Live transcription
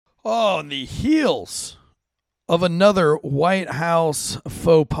On the heels of another White House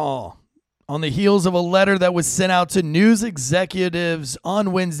faux pas, on the heels of a letter that was sent out to news executives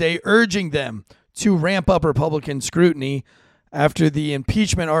on Wednesday urging them to ramp up Republican scrutiny after the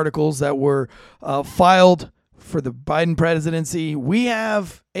impeachment articles that were filed for the Biden presidency, we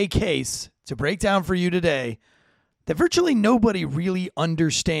have a case to break down for you today that virtually nobody really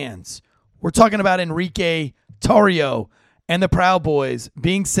understands. We're talking about Enrique, Tarrio, and the Proud Boys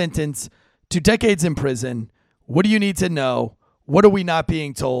being sentenced to decades in prison. What do you need to know? What are we not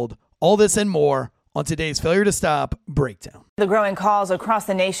being told? All this and more on today's Failure to Stop Breakdown. The growing calls across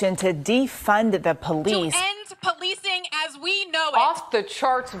the nation to defund the police. To end policing as we know it. Off the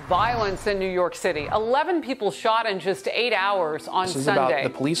charts violence in New York City. 11 people shot in just 8 hours on Sunday. This is about the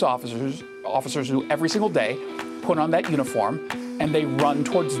police officers who every single day put on that uniform and they run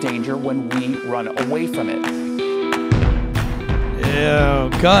towards danger when we run away from it. Ew,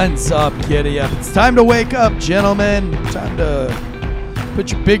 guns up, giddy up. It's time to wake up, gentlemen. Time to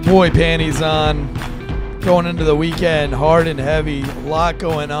put your big boy panties on. Going into the weekend, hard and heavy. A lot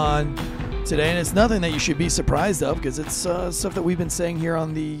going on today, and it's nothing that you should be surprised of because it's stuff that we've been saying here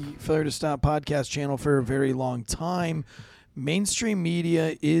on the Failure to Stop podcast channel for a very long time. Mainstream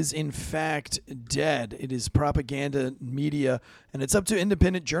media is, in fact, dead. It is propaganda media, and it's up to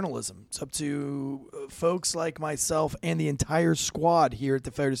independent journalism. It's up to folks like myself and the entire squad here at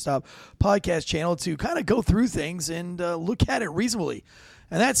the Failure to Stop podcast channel to kind of go through things and look at it reasonably.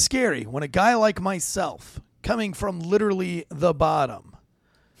 And that's scary when a guy like myself, coming from literally the bottom,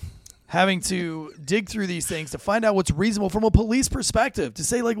 having to dig through these things to find out what's reasonable from a police perspective, to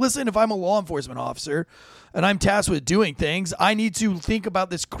say, like, listen, if I'm a law enforcement officer and I'm tasked with doing things, I need to think about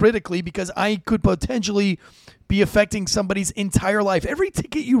this critically because I could potentially be affecting somebody's entire life. Every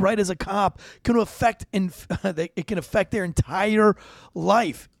ticket you write as a cop can affect their entire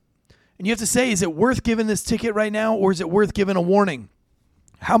life. And you have to say, is it worth giving this ticket right now, or is it worth giving a warning?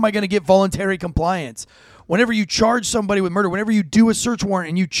 How am I going to get voluntary compliance? Whenever you charge somebody with murder, whenever you do a search warrant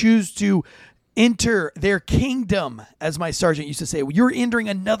and you choose to enter their kingdom, as my sergeant used to say, you're entering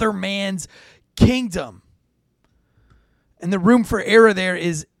another man's kingdom. And the room for error there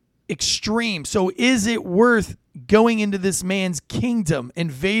is extreme. So is it worth going into this man's kingdom,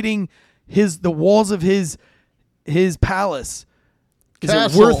 invading the walls of his palace? Is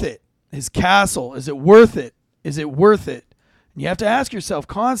it worth it? His castle. Is it worth it? Is it worth it? And you have to ask yourself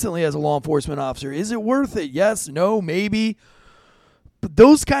constantly as a law enforcement officer, is it worth it? Yes, no, maybe. But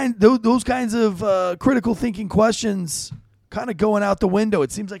those kinds of critical thinking questions kind of going out the window.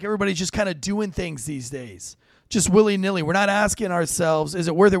 It seems like everybody's just kind of doing things these days, just willy-nilly. We're not asking ourselves, is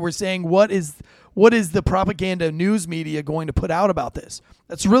it worth it? We're saying, what is the propaganda news media going to put out about this?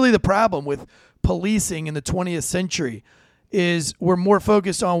 That's really the problem with policing in the 20th century, is we're more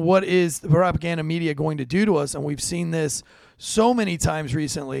focused on what is the propaganda media going to do to us, and we've seen this so many times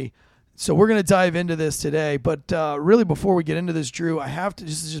recently. So we're going to dive into this today. But really, before we get into this, Drew, I have to,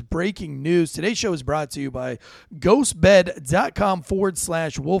 this is just breaking news. Today's show is brought to you by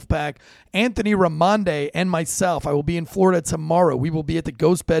ghostbed.com/Wolfpack. Anthony Ramonde and myself, I will be in Florida tomorrow. We will be at the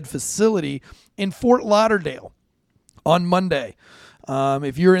Ghost Bed facility in Fort Lauderdale on Monday.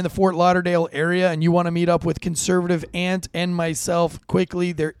 If you're in the Fort Lauderdale area and you want to meet up with Conservative Ant and myself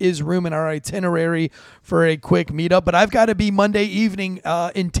quickly, there is room in our itinerary for a quick meetup. But I've got to be Monday evening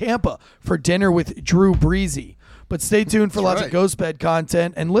in Tampa for dinner with Drew Breezy. But stay tuned for lots of Ghost Bed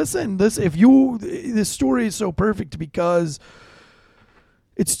content. And listen, this story is so perfect because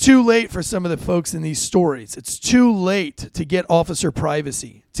it's too late for some of the folks in these stories. It's too late to get officer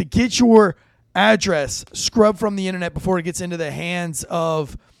privacy, to get your address scrubbed from the internet before it gets into the hands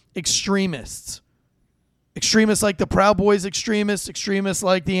of extremists. Extremists like the Proud Boys extremists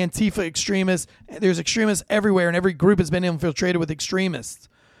like the Antifa extremists. There's extremists everywhere, and every group has been infiltrated with extremists.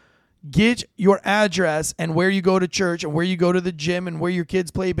 Get your address and where you go to church and where you go to the gym and where your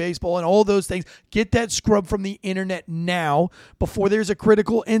kids play baseball and all those things. Get that scrubbed from the internet now before there's a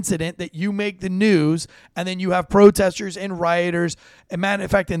critical incident that you make the news and then you have protesters and rioters. And matter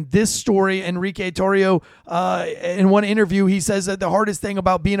of fact, in this story, Enrique Tarrio, in one interview, he says that the hardest thing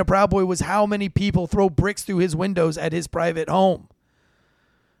about being a Proud Boy was how many people throw bricks through his windows at his private home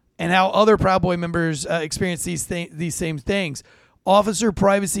and how other Proud Boy members experience these same things.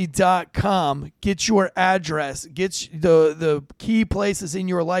 Officerprivacy.com. Get your address. Get the key places in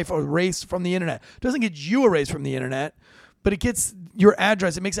your life erased from the internet. It doesn't get you erased from the internet, but it gets your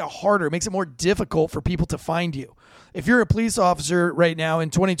address. It makes it harder. It makes it more difficult for people to find you. If you're a police officer right now in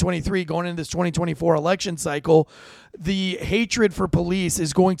 2023, going into this 2024 election cycle, the hatred for police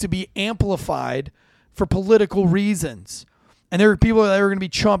is going to be amplified for political reasons. And there are people that are going to be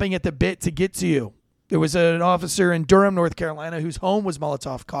chomping at the bit to get to you. There was an officer in Durham, North Carolina, whose home was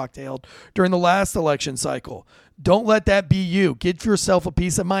Molotov cocktailed during the last election cycle. Don't let that be you. Get yourself a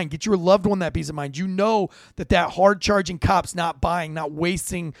peace of mind. Get your loved one that peace of mind. You know that hard-charging cop's not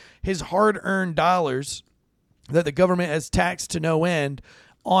wasting his hard-earned dollars that the government has taxed to no end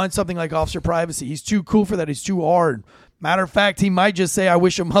on something like officer privacy. He's too cool for that. He's too hard. Matter of fact, he might just say, I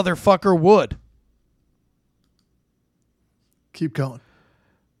wish a motherfucker would. Keep going.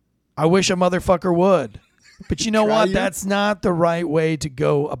 I wish a motherfucker would. But you know what? You? That's not the right way to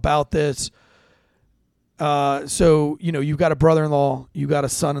go about this. So, you've got a brother-in-law, you got a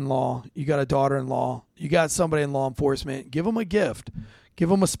son-in-law, you got a daughter-in-law, you got somebody in law enforcement. Give them a gift. Give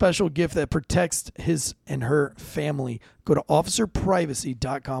them a special gift that protects his and her family. Go to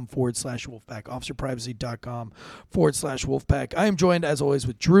officerprivacy.com/Wolfpack. Officerprivacy.com/Wolfpack. I am joined, as always,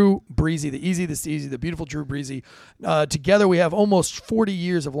 with Drew Breezy, the easy, the steezy, the beautiful Drew Breezy. Together, we have almost 40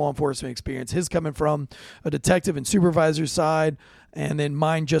 years of law enforcement experience. His coming from a detective and supervisor side, and then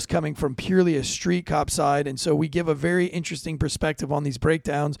mine just coming from purely a street cop side. And so we give a very interesting perspective on these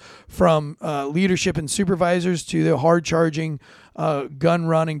breakdowns from leadership and supervisors to the hard-charging,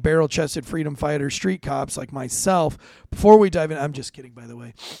 gun-running, barrel-chested freedom fighter street cops like myself. Before we dive in, I'm just kidding, by the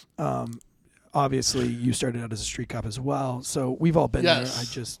way. Obviously, you started out as a street cop as well, so we've all been there.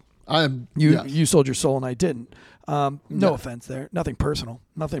 You sold your soul and I didn't. No offense there. Nothing personal.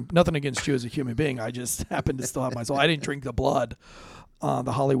 Nothing against you as a human being. I just happen to still have my soul. I didn't drink the blood,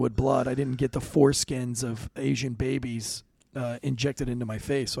 the Hollywood blood. I didn't get the foreskins of Asian babies injected into my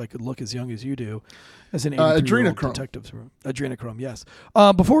face so I could look as young as you do as an 83-year-old detective. Adrenochrome, yes.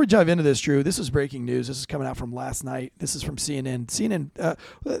 Before we dive into this, Drew, this is breaking news. This is coming out from last night. This is from CNN.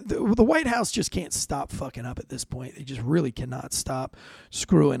 The White House just can't stop fucking up at this point. They just really cannot stop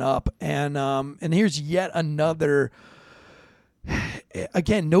screwing up. And here's yet another...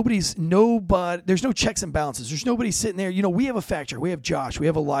 Again, there's no checks and balances. There's nobody sitting there. We have a fact checker. We have Josh. We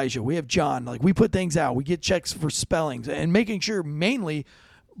have Elijah. We have John. Like, we put things out. We get checks for spellings and making sure mainly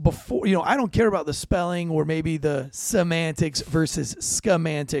before, I don't care about the spelling or maybe the semantics versus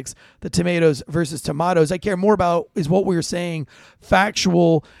semantics, the tomatoes versus tomatoes. I care more about is what we're saying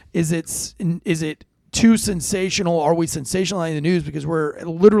factual. Is it too sensational? Are we sensationalizing the news? Because we're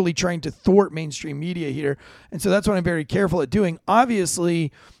literally trying to thwart mainstream media here. And so that's what I'm very careful at doing.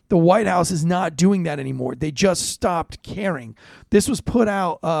 Obviously, the White House is not doing that anymore. They just stopped caring. This was put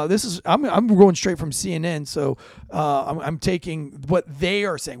out. I'm going straight from CNN. So I'm taking what they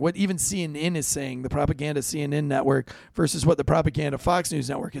are saying, what even CNN is saying, the propaganda CNN network versus what the propaganda Fox News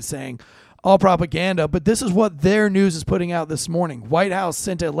network is saying. All propaganda, but this is what their news is putting out this morning. White House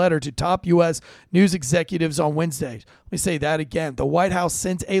sent a letter to top U.S. news executives on Wednesday. Let me say that again. The White House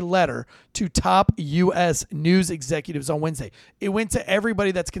sent a letter to top U.S. news executives on Wednesday. It went to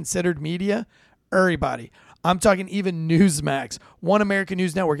everybody that's considered media, everybody. I'm talking even Newsmax, One American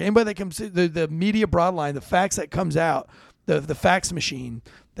News Network, anybody that comes, the media broadline, the facts that comes out, the fax machine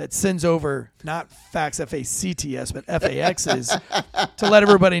that sends over not fax FACTS but FAXs to let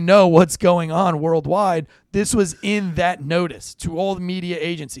everybody know what's going on worldwide. This was in that notice to all the media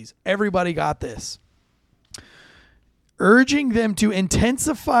agencies. Everybody got this. Urging them to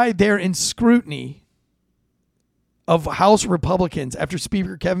intensify their scrutiny of House Republicans after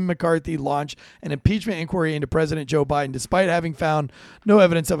Speaker Kevin McCarthy launched an impeachment inquiry into President Joe Biden, despite having found no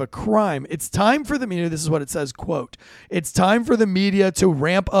evidence of a crime. It's time for the media, this is what it says, quote, it's time for the media to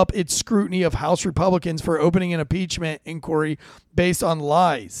ramp up its scrutiny of House Republicans for opening an impeachment inquiry based on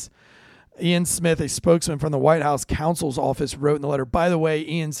lies. Ian Smith, a spokesman from the White House counsel's office, wrote in the letter, by the way,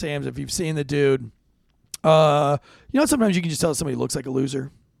 Ian Sams, if you've seen the dude, sometimes you can just tell somebody looks like a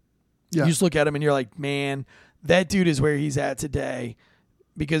loser. Yeah. You just look at him and you're like, man, that dude is where he's at today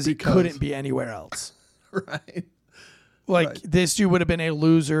because he couldn't be anywhere else. Right. This dude would have been a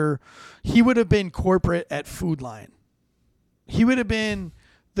loser. He would have been corporate at Food Lion. He would have been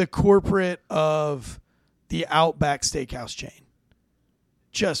the corporate of the Outback Steakhouse chain.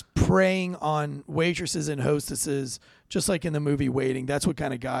 Just preying on waitresses and hostesses, just like in the movie Waiting. That's what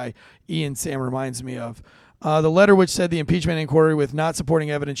kind of guy Ian Sam reminds me of. The letter, which said the impeachment inquiry with not supporting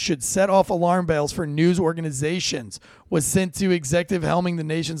evidence should set off alarm bells for news organizations, was sent to executive helming the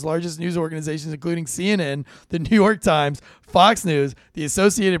nation's largest news organizations, including CNN, the New York Times, Fox News, the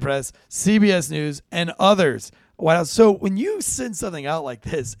Associated Press, CBS News, and others. Wow. So when you send something out like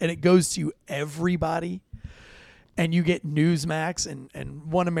this and it goes to everybody, and you get Newsmax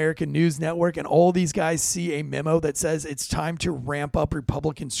and One American News Network, and all these guys see a memo that says it's time to ramp up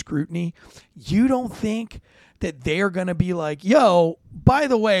Republican scrutiny, you don't think that they're going to be like, yo, by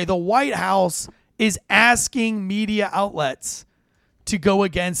the way, the White House is asking media outlets to go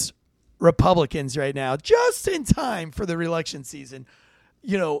against Republicans right now, just in time for the re-election season.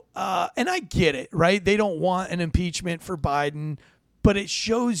 And I get it, right? They don't want an impeachment for Biden, but it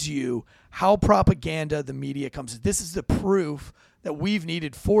shows you how propaganda the media comes. This is the proof that we've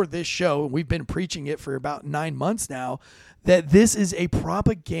needed for this show, and we've been preaching it for about 9 months now, that this is a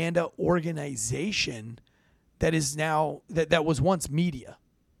propaganda organization that is now that was once media.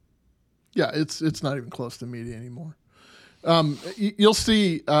 Yeah, it's not even close to media anymore. You'll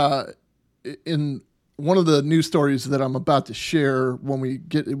see in one of the news stories that I'm about to share when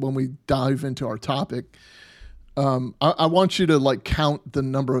we dive into our topic. I want you to count the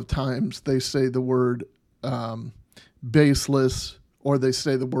number of times they say the word baseless, or they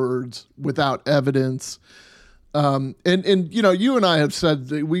say the words without evidence. And you and I have said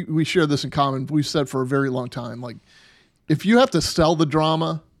that we share this in common. We've said for a very long time, if you have to sell the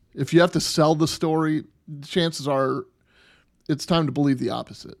drama, if you have to sell the story, chances are it's time to believe the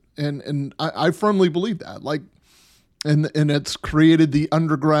opposite. And I firmly believe that. And it's created the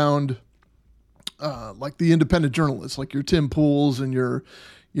underground, the independent journalists, like your Tim Pools and your,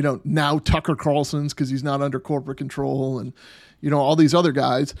 now Tucker Carlson's, because he's not under corporate control, and all these other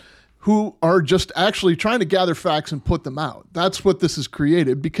guys who are just actually trying to gather facts and put them out. That's what this has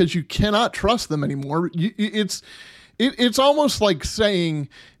created, because you cannot trust them anymore. It's almost like saying,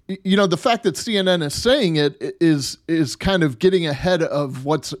 the fact that CNN is saying it is kind of getting ahead of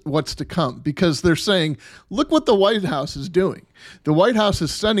what's to come, because they're saying, look what the White House is doing. The White House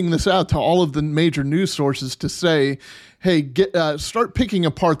is sending this out to all of the major news sources to say, hey, start picking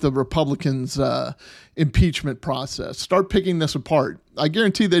apart the Republicans' impeachment process. Start picking this apart. I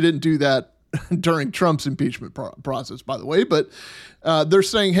guarantee they didn't do that during Trump's impeachment process, by the way, but they're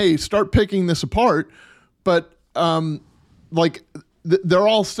saying, hey, start picking this apart. But they're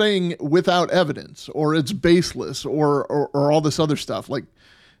all saying without evidence, or it's baseless, or all this other stuff.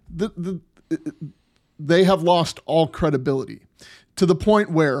 They have lost all credibility to the point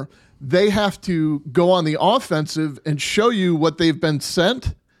where they have to go on the offensive and show you what they've been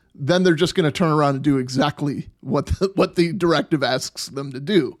sent. Then they're just going to turn around and do exactly what the directive asks them to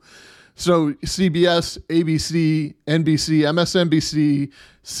do. So CBS, ABC, NBC, MSNBC,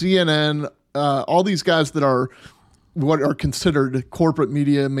 CNN, all these guys that are what are considered corporate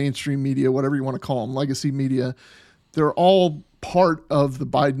media, mainstream media, whatever you want to call them, legacy media, they're all part of the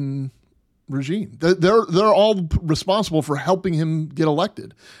Biden regime. They're all responsible for helping him get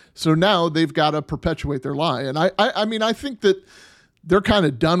elected. So now they've got to perpetuate their lie. And I think that they're kind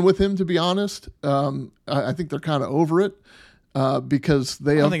of done with him, to be honest. I think they're kind of over it because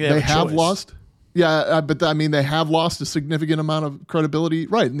they have lost. Yeah, but they have lost a significant amount of credibility.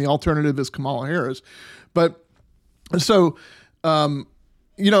 Right, and the alternative is Kamala Harris. But so,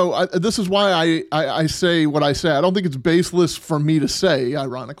 this is why I say what I say. I don't think it's baseless for me to say,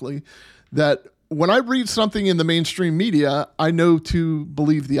 ironically, that when I read something in the mainstream media, I know to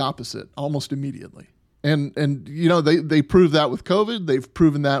believe the opposite almost immediately. And they prove that with COVID. They've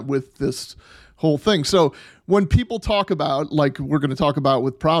proven that with this whole thing. So when people talk about, like we're going to talk about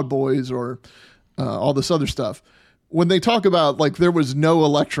with Proud Boys or all this other stuff, when they talk about there was no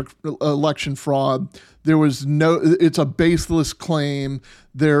election fraud, it's a baseless claim,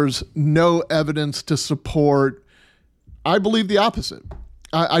 there's no evidence to support, I believe the opposite.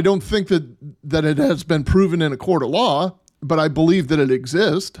 I don't think that it has been proven in a court of law, but I believe that it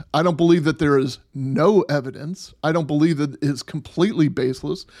exists. I don't believe that there is no evidence. I don't believe that it's completely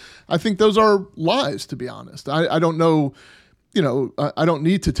baseless. I think those are lies, to be honest. I don't know. I don't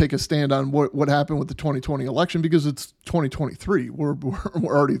need to take a stand on what happened with the 2020 election because it's 2023. We're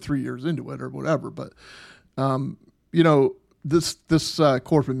already 3 years into it or whatever. But, this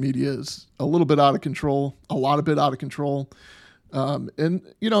corporate media is a little bit out of control, a lot of bit out of control.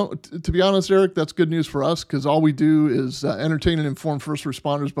 To be honest, Eric, that's good news for us because all we do is entertain and inform first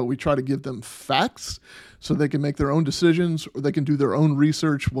responders, but we try to give them facts so they can make their own decisions or they can do their own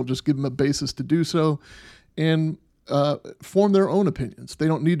research. We'll just give them a basis to do so and form their own opinions. They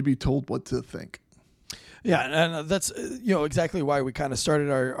don't need to be told what to think. Yeah, and that's exactly why we kind of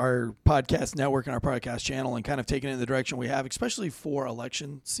started our podcast network and our podcast channel and kind of taken it in the direction we have, especially for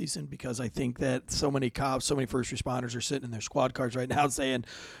election season, because I think that so many cops, so many first responders are sitting in their squad cars right now saying,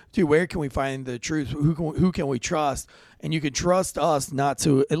 dude, where can we find the truth? Who can we trust? And you can trust us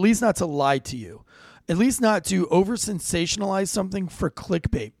at least not to lie to you. At least not to over-sensationalize something for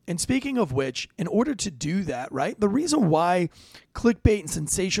clickbait. And speaking of which, in order to do that, right, the reason why clickbait and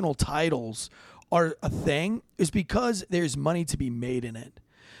sensational titles are a thing is because there's money to be made in it.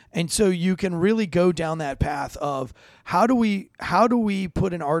 And so you can really go down that path of how do we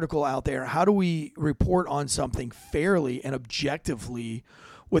put an article out there? How do we report on something fairly and objectively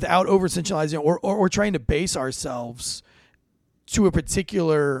without over sensationalizing or trying to base ourselves to a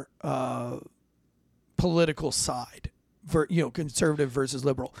particular political side, conservative versus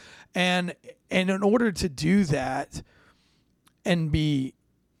liberal. And in order to do that and be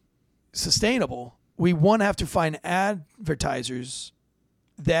sustainable, we have to find advertisers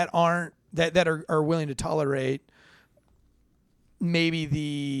that are willing to tolerate maybe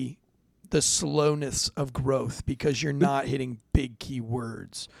the slowness of growth because you're not hitting big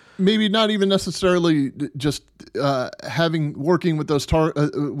keywords. Maybe not even necessarily just working with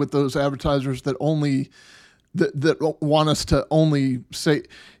those advertisers that only that want us to only say.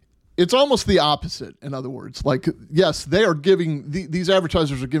 It's almost the opposite. In other words, like, yes, they are giving these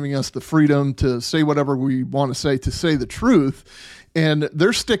advertisers are giving us the freedom to say whatever we want to say the truth. And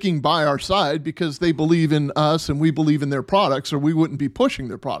they're sticking by our side because they believe in us and we believe in their products, or we wouldn't be pushing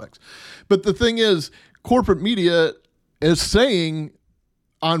their products. But the thing is, corporate media is saying,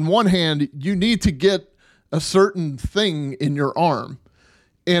 on one hand, you need to get a certain thing in your arm.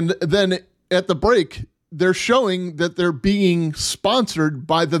 And then at the break, they're showing that they're being sponsored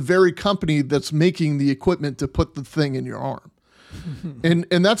by the very company that's making the equipment to put the thing in your arm. And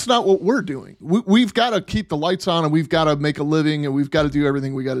that's not what we're doing. We've got to keep the lights on, and we've got to make a living, and we've got to do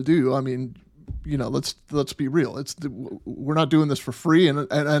everything we got to do. I mean, let's be real. We're not doing this for free, and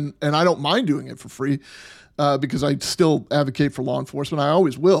I don't mind doing it for free because I still advocate for law enforcement. I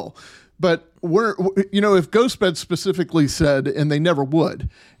always will. But if GhostBed specifically said, and they never would,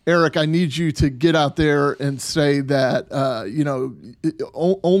 Eric, I need you to get out there and say that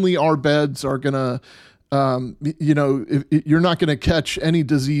only our beds are gonna. You're not going to catch any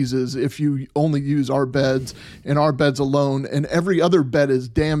diseases if you only use our beds and our beds alone, and every other bed is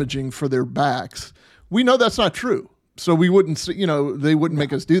damaging for their backs. We know that's not true. So we wouldn't say, they wouldn't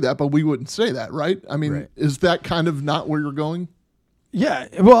make us do that, but we wouldn't say that, right? I mean, Is that kind of not where you're going? Yeah,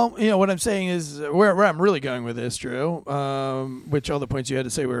 well, what I'm saying is where I'm really going with this, Drew, which all the points you had to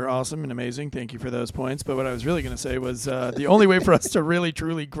say were awesome and amazing. Thank you for those points. But what I was really going to say was the only way for us to really,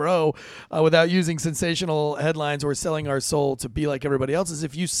 truly grow without using sensational headlines or selling our soul to be like everybody else is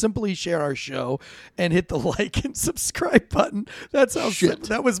if you simply share our show and hit the like and subscribe button.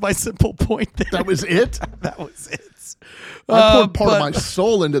 That was my simple point there. That was it? That was it. I poured part of my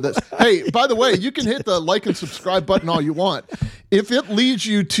soul into this. Hey, by the way, you can hit the like and subscribe button all you want. If it leads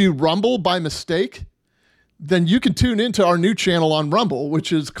you to Rumble by mistake, then you can tune into our new channel on Rumble,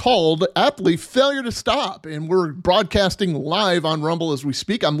 which is called aptly Failure to Stop. And we're broadcasting live on Rumble as we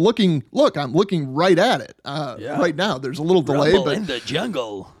speak. I'm looking right at it right now. There's a little delay. Rumble in the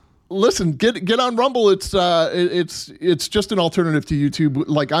jungle. Listen, get on Rumble. It's just an alternative to YouTube.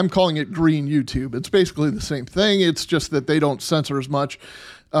 Like, I'm calling it green YouTube. It's basically the same thing. It's just that they don't censor as much.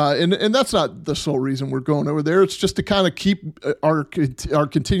 And that's not the sole reason we're going over there. It's just to kind of keep our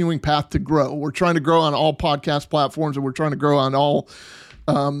continuing path to grow. We're trying to grow on all podcast platforms, and we're trying to grow on all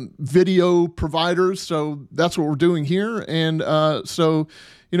video providers. So that's what we're doing here. And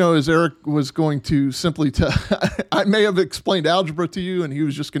as Eric was going to simply tell, I may have explained algebra to you, and he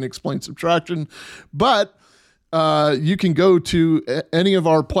was just going to explain subtraction. But you can go to any of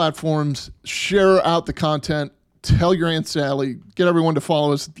our platforms, share out the content, tell your Aunt Sally, get everyone to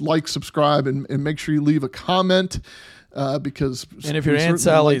follow us, like, subscribe, and make sure you leave a comment because. And if your Aunt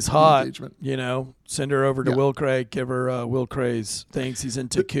Sally's hot, send her over to Will Craig, give her Will Cray's things. He's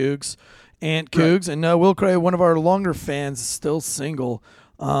into Cougs, Aunt Cougs. Right. And Will Craig, one of our longer fans, is still single.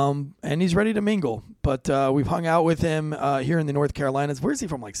 And he's ready to mingle, but we've hung out with him here in the North Carolinas. Where is he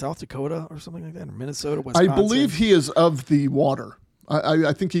from? Like South Dakota or something like that, or Minnesota, Wisconsin? I believe he is of the water.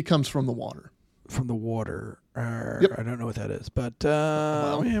 I think he comes from the water. From the water. Yep. I don't know what that is, but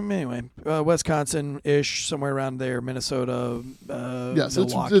anyway, Wisconsin-ish, somewhere around there, Minnesota. Yes,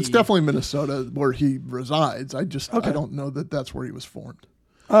 it's definitely Minnesota where he resides. I don't know that that's where he was formed.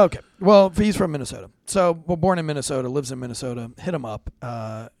 Okay. Well, he's from Minnesota. So, born in Minnesota, lives in Minnesota. Hit him up.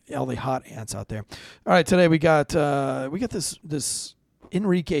 All the hot ants out there. All right. Today we got this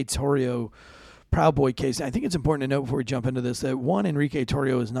Enrique Tarrio Proud Boy case. I think it's important to note before we jump into this that Enrique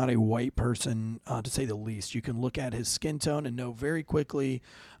Tarrio is not a white person, to say the least. You can look at his skin tone and know very quickly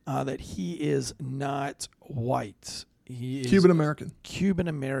that he is not white. He is Cuban American. Cuban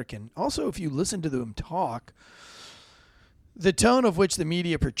American. Also, if you listen to him talk, the tone of which the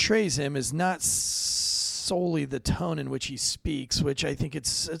media portrays him is not solely the tone in which he speaks, which I think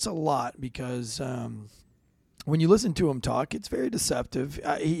it's a lot because when you listen to him talk, it's very deceptive.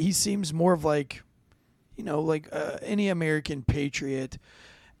 He seems more of like any American patriot,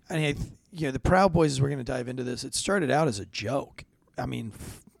 I mean, the Proud Boys, as we're going to dive into this, it started out as a joke. I mean,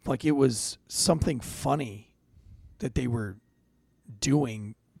 like it was something funny that they were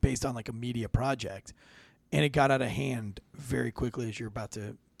doing based on like a media project, and it got out of hand very quickly, as you're about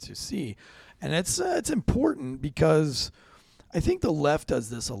to see. And it's important because I think the left does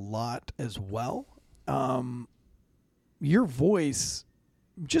this a lot as well. Your voice,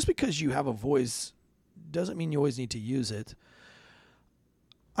 just because you have a voice doesn't mean you always need to use it.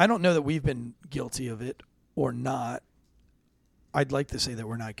 I don't know that we've been guilty of it or not. I'd like to say that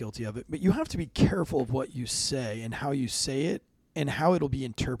we're not guilty of it, but you have to be careful of what you say and how you say it and how it'll be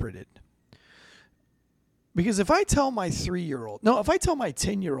interpreted. Because if I tell my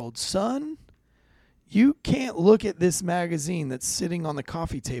 10-year-old, son, you can't look at this magazine that's sitting on the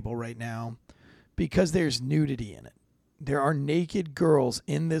coffee table right now because there's nudity in it. There are naked girls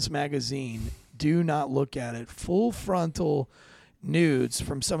in this magazine. Do not look at it. Full frontal nudes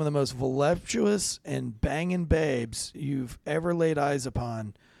from some of the most voluptuous and banging babes you've ever laid eyes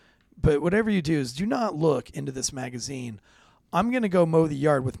upon. But whatever you do is do not look into this magazine. I'm going to go mow the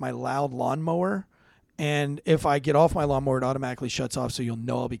yard with my loud lawnmower. And if I get off my lawnmower, it automatically shuts off, so you'll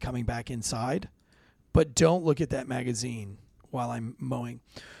know I'll be coming back inside. But don't look at that magazine while I'm mowing.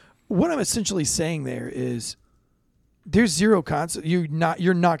 What I'm essentially saying there is there's zero concept. You're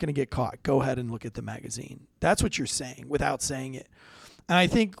not going to get caught. Go ahead and look at the magazine. That's what you're saying without saying it. And I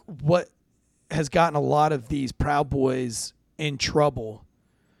think what has gotten a lot of these Proud Boys in trouble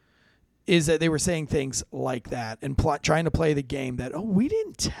is that they were saying things like that and trying to play the game that, oh, we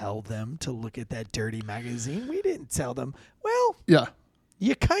didn't tell them to look at that dirty magazine. We didn't tell them. Well, yeah,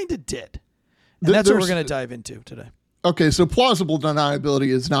 you kind of did. And that's what we're going to dive into today. Okay, so plausible deniability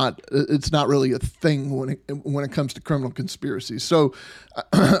is it's not really a thing when it comes to criminal conspiracies. So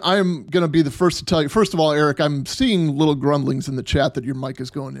I'm going to be the first to tell you, first of all, Eric, I'm seeing little grumblings in the chat that your mic is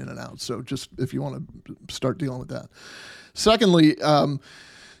going in and out. So just if you want to start dealing with that. Secondly,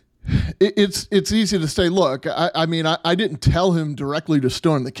 it's easy to say, look, I mean, I didn't tell him directly to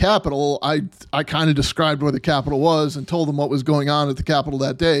storm the Capitol. I kind of described where the Capitol was and told them what was going on at the Capitol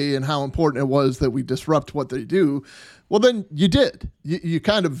that day and how important it was that we disrupt what they do. Well, then you did. You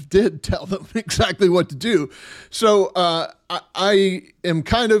kind of did tell them exactly what to do. So I am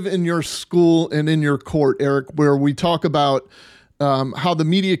kind of in your school and in your court, Eric, where we talk about how the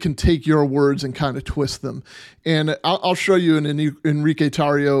media can take your words and kind of twist them. And I'll show you an Enrique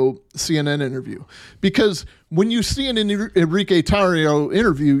Tarrio CNN interview. Because when you see an Enrique Tarrio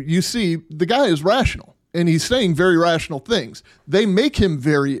interview, you see the guy is rational. And he's saying very rational things. They make him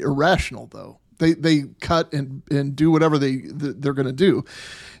very irrational, though. They cut and do whatever they're going to do.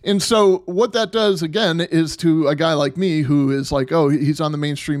 And so what that does, again, is to a guy like me who is like, oh, he's on the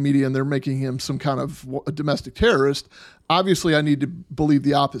mainstream media and they're making him some kind of a domestic terrorist. Obviously, I need to believe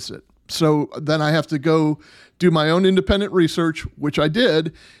the opposite. So then I have to go do my own independent research, which I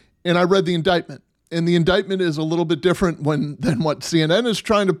did, and I read the indictment. And the indictment is a little bit different than what CNN is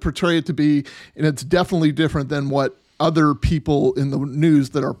trying to portray it to be, and it's definitely different than what other people in the news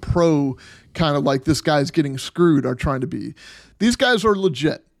that are pro kind of like this guy's getting screwed are trying to be. These guys are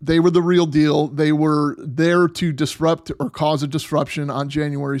legit. They were the real deal. They were there to disrupt or cause a disruption on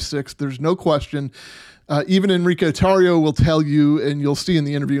January 6th. There's no question. Even Enrique Tarrio will tell you, and you'll see in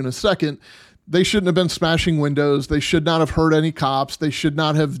the interview in a second, they shouldn't have been smashing windows. They should not have hurt any cops. They should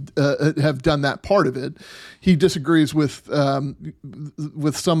not have done that part of it. He disagrees with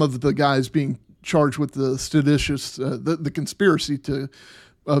some of the guys being charged with the seditious, the conspiracy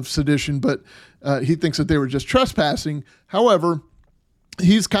of sedition, but he thinks that they were just trespassing. However,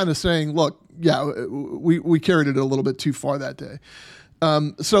 he's kind of saying, look, yeah, we carried it a little bit too far that day.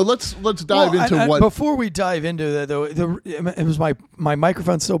 So let's dive into what. Before we dive into that, though, it was my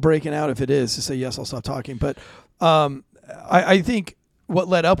microphone's still breaking out. If it is, to say yes, I'll stop talking. But I think what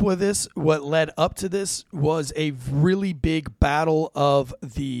led up to this was a really big battle of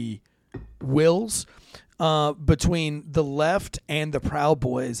the wills between the left and the Proud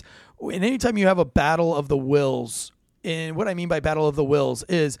Boys. And anytime you have a battle of the wills, and what I mean by battle of the wills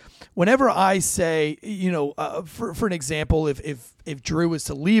is whenever I say, for an example, if Drew was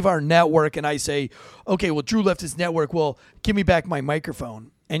to leave our network and I say, okay, well, Drew left his network, well, give me back my microphone.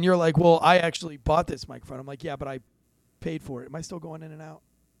 And you're like, well, I actually bought this microphone. I'm like, yeah, but I paid for it. Am I still going in and out?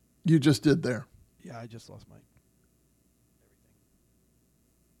 You just did there. Yeah, I just lost my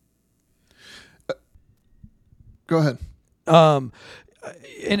Go ahead.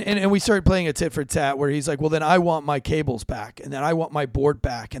 and we started playing a tit for tat where he's like, well, then I want my cables back, and then I want my board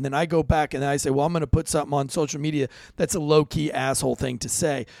back, and then I go back and then I say, well, I'm going to put something on social media that's a low-key asshole thing to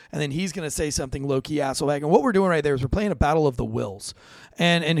say, and then he's going to say something low-key asshole back. And what we're doing right there is we're playing a battle of the wills,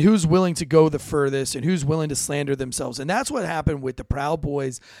 and who's willing to go the furthest and who's willing to slander themselves. And that's what happened with the Proud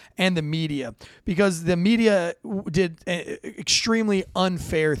Boys and the media, because the media did extremely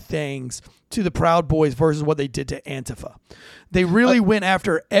unfair things to the Proud Boys versus what they did to Antifa. They really went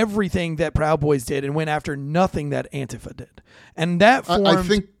after everything that Proud Boys did and went after nothing that Antifa did. And that formed... I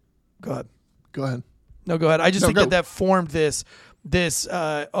think... Go ahead. Go ahead. No, go ahead. I just think that formed this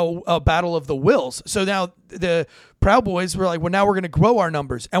a battle of the wills. So now the Proud Boys were like, well, now we're going to grow our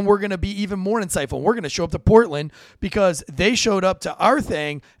numbers and we're going to be even more insightful. We're going to show up to Portland because they showed up to our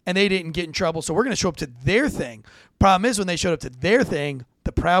thing and they didn't get in trouble. So we're going to show up to their thing. Problem is, when they showed up to their thing,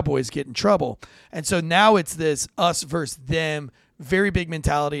 the Proud Boys get in trouble. And so now it's this us versus them, very big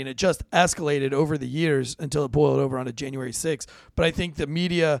mentality, and it just escalated over the years until it boiled over onto January 6th. But I think the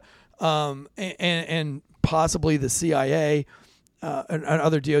media and possibly the CIA and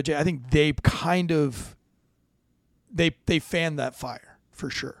other DOJ, I think they kind of they fanned that fire for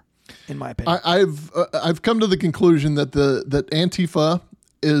sure, in my opinion. I've come to the conclusion that that Antifa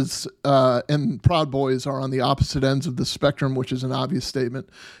is and Proud Boys are on the opposite ends of the spectrum, which is an obvious statement,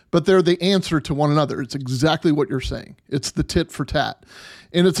 but they're the answer to one another. It's exactly what you're saying. It's the tit for tat,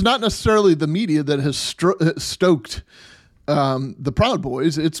 and it's not necessarily the media that has stoked the Proud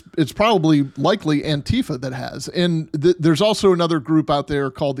Boys. It's probably likely Antifa that has. And there's also another group out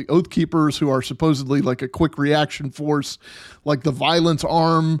there called the Oath Keepers, who are supposedly like a quick reaction force, like the violence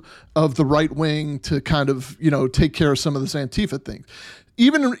arm of the right wing to kind of, take care of some of this Antifa thing.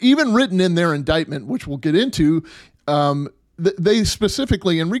 Even written in their indictment, which we'll get into, they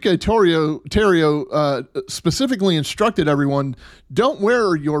specifically, Enrique Tarrio specifically instructed everyone, don't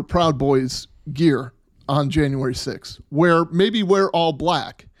wear your Proud Boys gear on January 6th. Wear all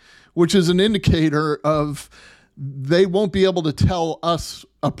black, which is an indicator of they won't be able to tell us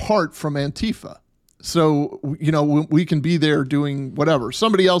apart from Antifa. So, we can be there doing whatever.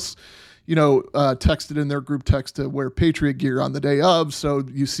 Somebody else, texted in their group text to wear Patriot gear on the day of. So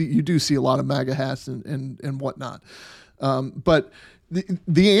you do see a lot of MAGA hats and whatnot. But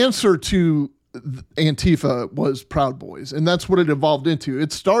the answer to Antifa was Proud Boys, and that's what it evolved into.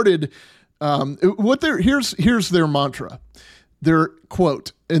 It started, here's their mantra. Their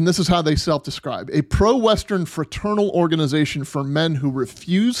quote, and this is how they self-describe: a pro-Western fraternal organization for men who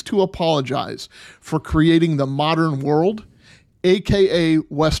refuse to apologize for creating the modern world, AKA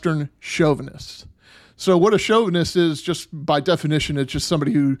Western chauvinists. So what a chauvinist is, just by definition, it's just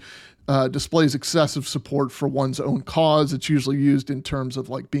somebody who displays excessive support for one's own cause. It's usually used in terms of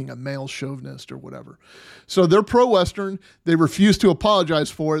like being a male chauvinist or whatever. So they're pro-Western. They refuse to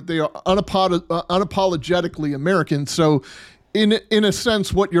apologize for it. They are unapologetically American. So in a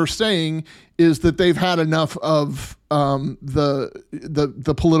sense, what you're saying is that they've had enough of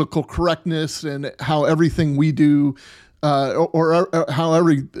the political correctness and how everything we do or how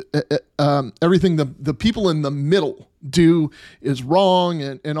everything the people in the middle do is wrong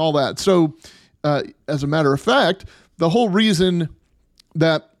and all that. So as a matter of fact, the whole reason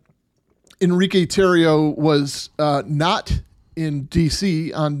that Enrique Tarrio was not in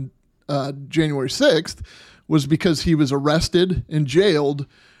D.C. on January 6th was because he was arrested and jailed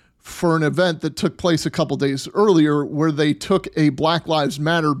for an event that took place a couple days earlier where they took a Black Lives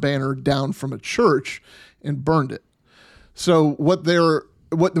Matter banner down from a church and burned it. So what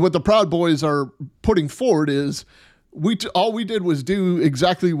the Proud Boys are putting forward is all we did was do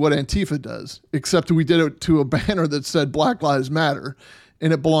exactly what Antifa does, except we did it to a banner that said Black Lives Matter,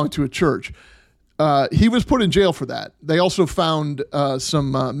 and it belonged to a church. He was put in jail for that. They also found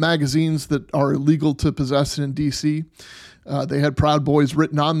some magazines that are illegal to possess in D.C. They had Proud Boys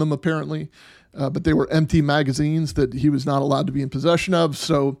written on them, apparently, but they were empty magazines that he was not allowed to be in possession of.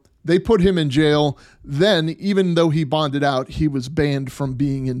 So they put him in jail. Then, even though he bonded out, he was banned from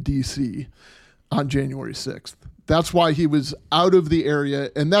being in D.C. on January 6th. That's why he was out of the area,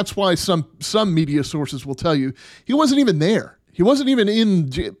 and that's why some media sources will tell you he wasn't even there. He wasn't even in,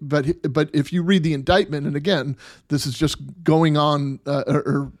 but if you read the indictment, and again, this is just going on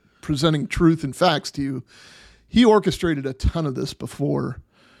or presenting truth and facts to you, he orchestrated a ton of this before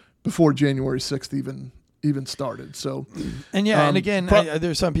January 6th even started. So, and yeah, and again,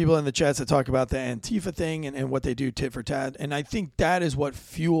 there's some people in the chats that talk about the Antifa thing and what they do tit for tat, and I think that is what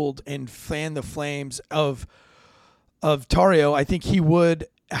fueled and fanned the flames of Tarrio. I think he would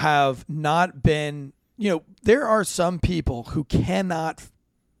have not been. There are some people who cannot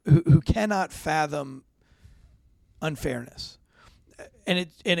fathom unfairness. and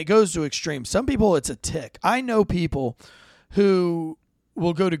it goes to extremes. Some people, it's a tick. I know people who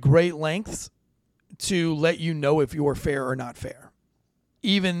will go to great lengths to let you know if you're fair or not fair,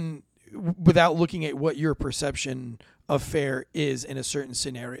 even without looking at what your perception of fair is in a certain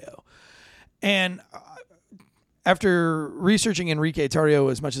scenario. And after researching Enrique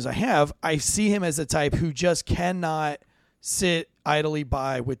Tarrio as much as I have, I see him as a type who just cannot sit idly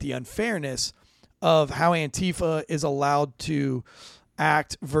by with the unfairness of how Antifa is allowed to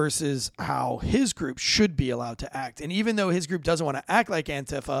act versus how his group should be allowed to act. And even though his group doesn't want to act like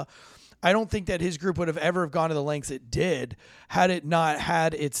Antifa, I don't think that his group would have ever gone to the lengths it did had it not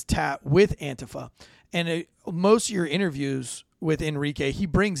had its tap with Antifa. And most of your interviews with Enrique, he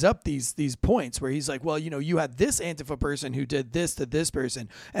brings up these points where he's like, well, you had this Antifa person who did this to this person,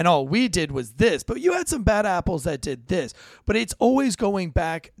 and all we did was this, but you had some bad apples that did this. But it's always going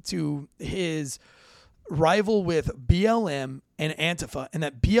back to his rival with BLM and Antifa, and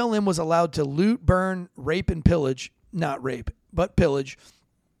that BLM was allowed to loot, burn, rape, and pillage, not rape, but pillage,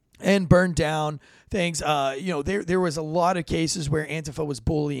 and burn down things. There was a lot of cases where Antifa was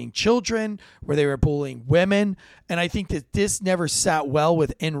bullying children, where they were bullying women. And I think that this never sat well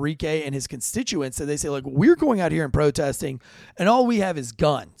with Enrique and his constituents. So they say, like, we're going out here and protesting, and all we have is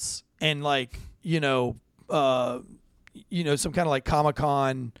guns and some kind of like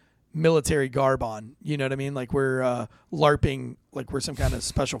Comic-Con military garb on. You know what I mean? Like we're LARPing, like we're some kind of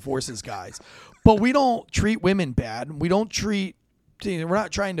special forces guys. But we don't treat women bad. We're not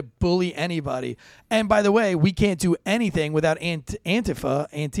trying to bully anybody. And by the way, we can't do anything without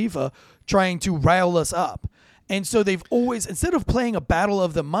Antifa trying to rile us up. And so they've always, instead of playing a battle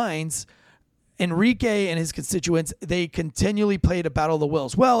of the minds, Enrique and his constituents, they continually played a battle of the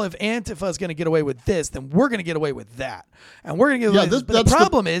wills. Well, if Antifa is going to get away with this, then we're going to get away with that. And we're going to get away with this. But the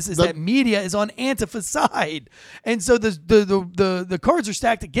problem is that media is on Antifa's side. And so the cards are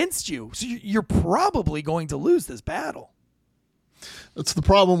stacked against you. So you're probably going to lose this battle. That's the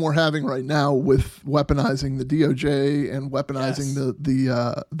problem we're having right now with weaponizing the DOJ and weaponizing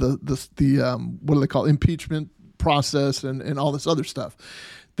the what do they call impeachment process and all this other stuff.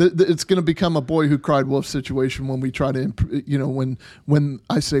 It's going to become a boy who cried wolf situation when we try to, when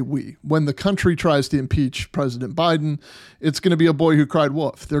I say when the country tries to impeach President Biden, it's going to be a boy who cried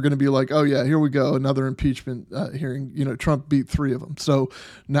wolf. They're going to be like, oh yeah, here we go, another impeachment hearing. Trump beat 3 of them, so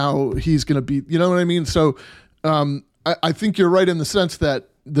now he's going to beat. You know what I mean? So. I think you're right in the sense that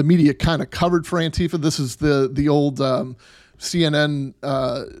the media kind of covered for Antifa. This is the old CNN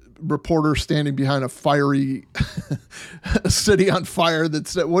reporter standing behind a fiery city on fire that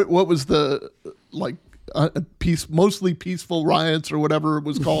said, what was the mostly peaceful riots or whatever it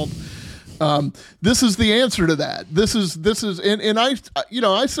was called. This is the answer to that. This is and I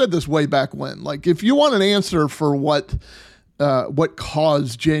said this way back when, like, if you want an answer for what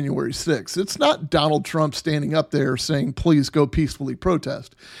caused January 6th. It's not Donald Trump standing up there saying, please go peacefully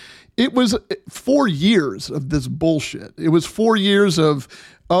protest. It was 4 years of this bullshit. It was 4 years of,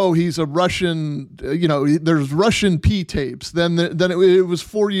 oh, he's a Russian, there's Russian P tapes. Then it was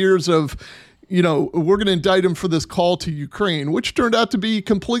 4 years of, we're going to indict him for this call to Ukraine, which turned out to be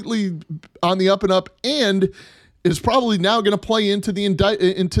completely on the up and up and is probably now going to play into the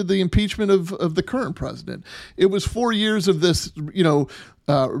impeachment of the current president. It was 4 years of this,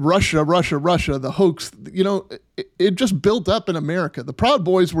 Russia, the hoax. It just built up in America. The Proud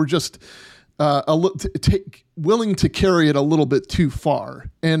Boys were just willing to carry it a little bit too far,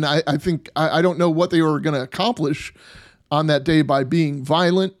 and I think I don't know what they were going to accomplish on that day by being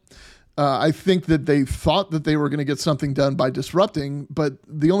violent. I think that they thought that they were going to get something done by disrupting, but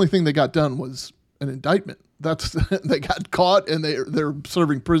the only thing they got done was an indictment. They got caught and they're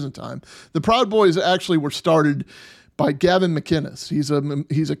serving prison time. The Proud Boys actually were started by Gavin McInnes.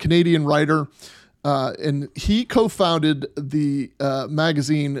 He's a Canadian writer, and he co-founded the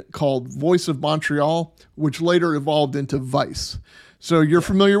magazine called Voice of Montreal, which later evolved into Vice. So you're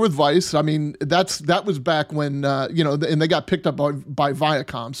familiar with Vice. I mean, that was back when and they got picked up by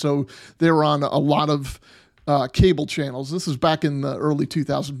Viacom. So they were on a lot of cable channels. This is back in the early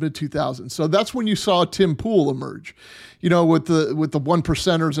 2000s, mid 2000s. So that's when you saw Tim Pool emerge, with the one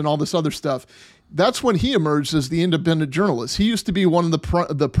percenters and all this other stuff. That's when he emerged as the independent journalist. He used to be one of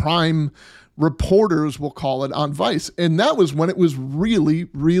the prime reporters, we'll call it, on Vice. And that was when it was really,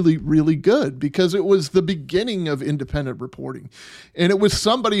 really, really good, because it was the beginning of independent reporting. And it was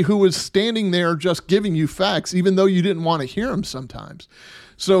somebody who was standing there just giving you facts, even though you didn't want to hear them sometimes.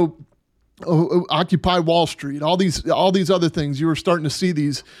 So Occupy Wall Street, all these other things, you were starting to see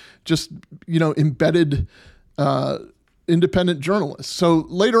these just, embedded independent journalists. So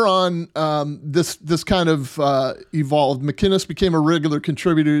later on, this kind of evolved. McInnes became a regular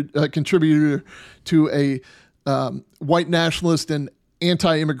contributor to a white nationalist and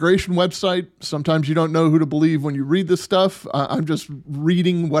anti-immigration website. Sometimes you don't know who to believe when you read this stuff. I'm just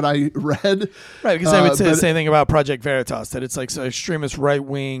reading what I read. Right, because I would say the same thing about Project Veritas, that it's like an extremist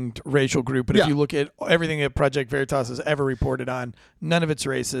right-winged racial group. But if you look at everything that Project Veritas has ever reported on, none of it's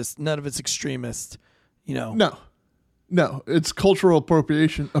racist, none of it's extremist. No, it's cultural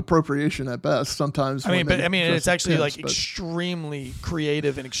appropriation at best. Sometimes, it's actually extremely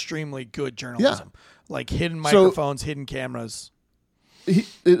creative and extremely good journalism, like hidden microphones, hidden cameras. What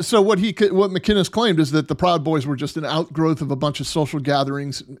McInnes claimed is that the Proud Boys were just an outgrowth of a bunch of social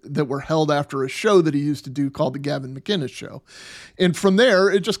gatherings that were held after a show that he used to do called the Gavin McInnes Show, and from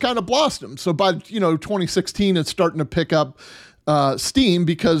there it just kind of blossomed. So by 2016, it's starting to pick up steam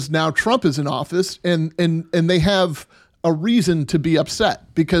because now Trump is in office, and they have a reason to be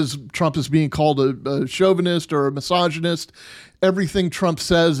upset because Trump is being called a chauvinist or a misogynist. Everything Trump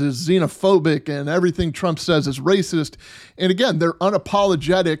says is xenophobic and everything Trump says is racist. And again, they're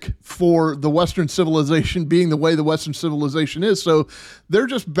unapologetic for the Western civilization being the way the Western civilization is. So they're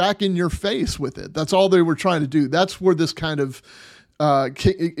just back in your face with it. That's all they were trying to do. That's where this kind of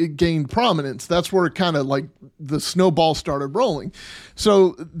it gained prominence. That's where it kind of like the snowball started rolling.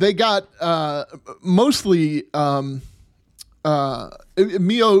 So they got mostly Milo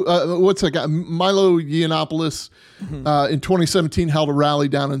Yiannopoulos in 2017 held a rally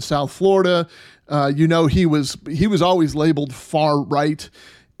down in South Florida. He was always labeled far right,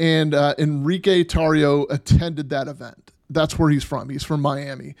 and Enrique Tarrio attended that event. That's where he's from. He's from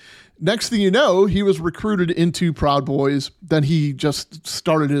Miami. Next thing you know, he was recruited into Proud Boys. Then he just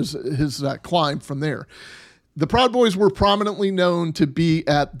started his climb from there. The Proud Boys were prominently known to be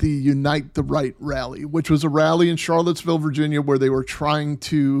at the Unite the Right rally, which was a rally in Charlottesville, Virginia, where they were trying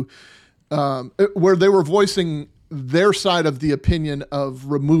to, where they were voicing their side of the opinion of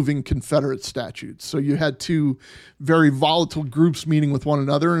removing Confederate statutes. So you had two very volatile groups meeting with one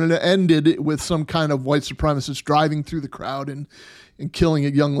another, and it ended with some kind of white supremacist driving through the crowd and killing a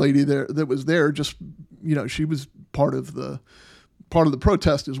young lady there that was there. Just, she was part of the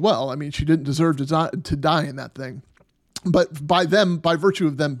protest as well. I mean, she didn't deserve to die in that thing. But by virtue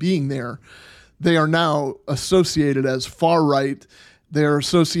of them being there, they are now associated as far right. They're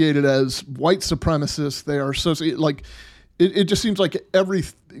associated as white supremacists. They are associated, like, it just seems like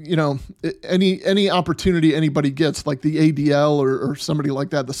any opportunity anybody gets, like the ADL or somebody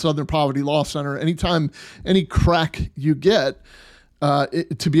like that, the Southern Poverty Law Center, anytime any crack you get,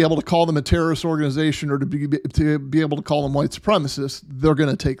 to be able to call them a terrorist organization or to be able to call them white supremacists, they're going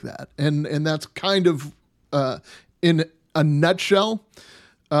to take that. And that's kind of, in a nutshell,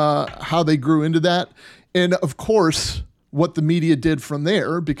 how they grew into that. And of course, what the media did from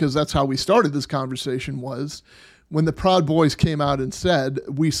there, because that's how we started this conversation, was when the Proud Boys came out and said,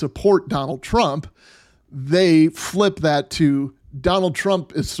 we support Donald Trump, they flipped that to Donald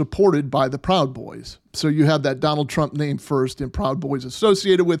Trump is supported by the Proud Boys. So you had that Donald Trump name first and Proud Boys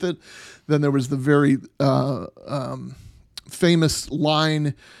associated with it. Then there was the very famous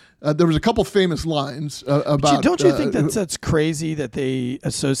line. There was a couple famous lines about... Don't you think that's crazy that they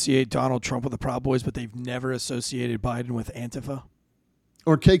associate Donald Trump with the Proud Boys, but they've never associated Biden with Antifa?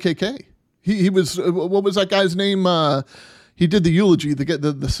 Or KKK. He was... what was that guy's name? He did the eulogy,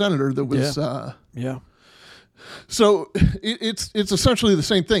 the senator that was... Yeah. So it's essentially the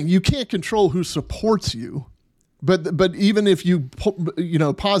same thing. You can't control who supports you, but even if you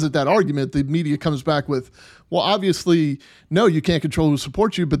posit that argument, the media comes back with, well, obviously, no, you can't control who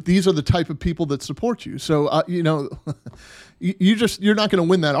supports you, but these are the type of people that support you. So you're not going to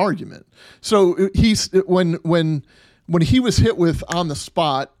win that argument. So when he was hit with on the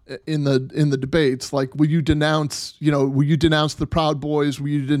spot in the debates, like, will you denounce the Proud Boys? Will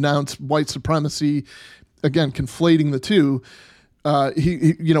you denounce white supremacy? Again, conflating the two.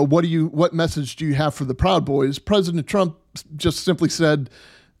 What message do you have for the Proud Boys? President Trump just simply said,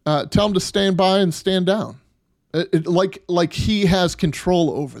 tell them to stand by and stand down. Like he has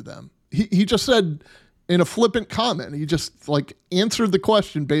control over them. He just said in a flippant comment, he just answered the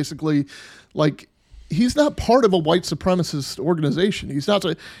question basically, like, he's not part of a white supremacist organization. He's not,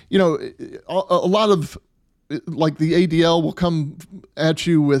 a lot of, like, the ADL will come at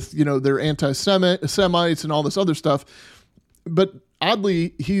you with, their anti-Semites and all this other stuff. But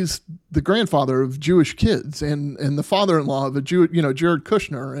oddly, he's the grandfather of Jewish kids and the father-in-law of a Jew, Jared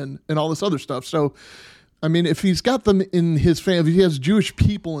Kushner and all this other stuff. So, I mean, if he's got them in his family, if he has Jewish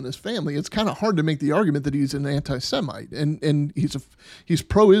people in his family, it's kind of hard to make the argument that he's an anti-Semite and he's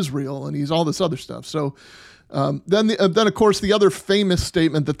pro-Israel and he's all this other stuff. So, Then of course, the other famous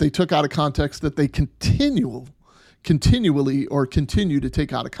statement that they took out of context that they continually continue to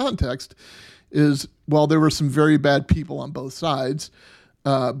take out of context is, well, there were some very bad people on both sides.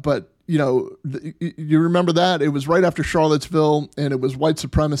 But, you remember that? It was right after Charlottesville, and it was white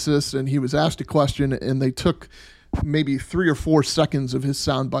supremacists, and he was asked a question, and they took maybe 3 or 4 seconds of his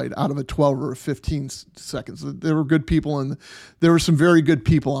soundbite out of a 12 or 15 seconds. There were good people, and there were some very good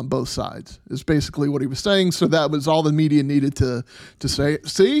people on both sides, is basically what he was saying. So that was all the media needed to say,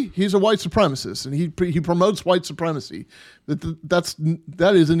 see, he's a white supremacist, and he promotes white supremacy.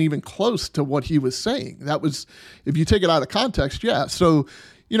 That isn't even close to what he was saying. That was, if you take it out of context, yeah. So,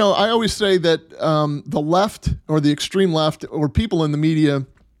 I always say that the left or the extreme left or people in the media,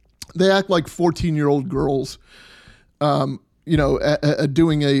 they act like 14-year-old girls,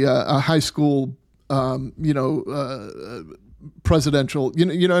 doing a high school, presidential, you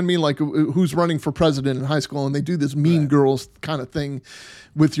know what I mean? Like who's running for president in high school, and they do this mean girls kind of thing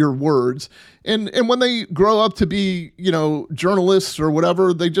with your words. And when they grow up to be, journalists or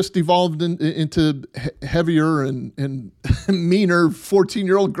whatever, they just evolved into heavier and meaner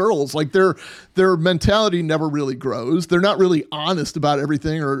 14-year-old girls. Like their mentality never really grows. They're not really honest about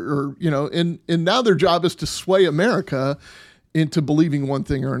everything and now their job is to sway America into believing one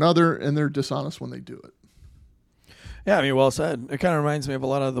thing or another, and they're dishonest when they do it. Yeah, I mean, well said. It kind of reminds me of a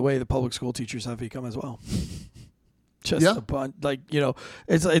lot of the way the public school teachers have become as well. Just a bunch,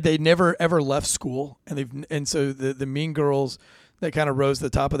 it's like they never ever left school, and so the mean girls that kind of rose to the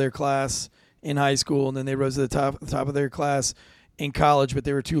top of their class in high school, and then they rose to the top of their class in college, but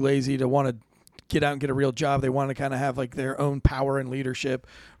they were too lazy to want to get out and get a real job. They wanted to kind of have like their own power and leadership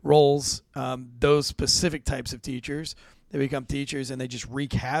roles. Those specific types of teachers, they become teachers, and they just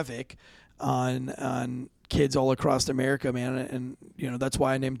wreak havoc on kids all across America, man. And that's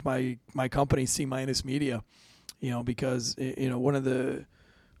why I named my company C- Media, because one of the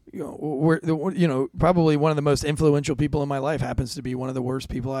probably one of the most influential people in my life happens to be one of the worst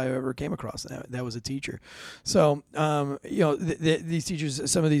people I ever came across. That was a teacher. So these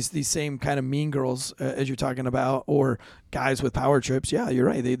teachers, some of these same kind of mean girls as you're talking about, or guys with power trips. Yeah, you're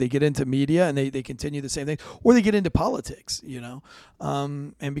right. They get into media and they continue the same thing, or they get into politics.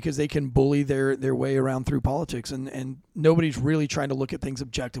 And because they can bully their way around through politics, and nobody's really trying to look at things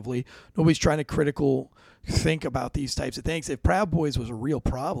objectively. Nobody's trying to think about these types of things. If Proud Boys was a real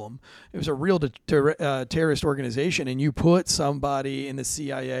problem, it was a real terrorist organization, and you put somebody in the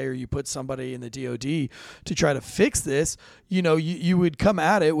CIA or you put somebody in the DOD to try to fix this, you would come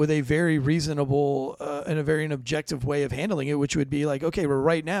at it with a very reasonable and a very objective way of handling it, which would be like, okay, well,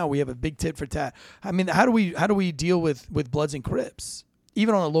 right now we have a big tit for tat. I mean, how do we deal with Bloods and Crips,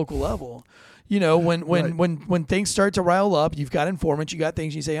 even on a local level? When things start to rile up, you've got informants, you got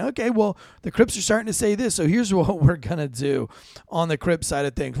things, you say, okay, well, the Crips are starting to say this, so here's what we're going to do on the Crip side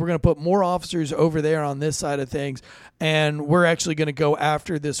of things. We're going to put more officers over there on this side of things, and we're actually going to go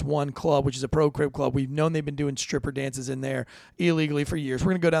after this one club, which is a pro-Crip club. We've known they've been doing stripper dances in there illegally for years.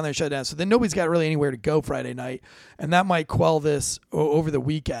 We're going to go down there and shut it down. So then nobody's got really anywhere to go Friday night, and that might quell this over the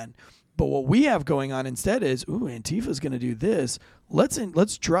weekend. But what we have going on instead is, Antifa's going to do this.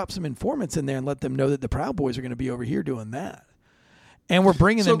 Let's drop some informants in there and let them know that the Proud Boys are going to be over here doing that. And we're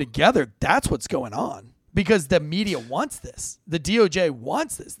bringing them together. That's what's going on, because the media wants this. The DOJ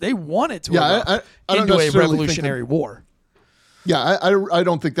wants this. They want it to erupt into a revolutionary war. Yeah, I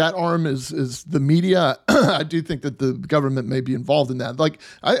don't think that arm is the media. I do think that the government may be involved in that. Like,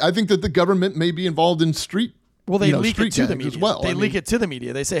 I think that the government may be involved in street. Well, they leak it to the media as well. They leak it to the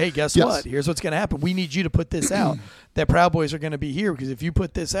media. They say, hey, guess what? Here's what's going to happen. We need you to put this out, that Proud Boys are going to be here, because if you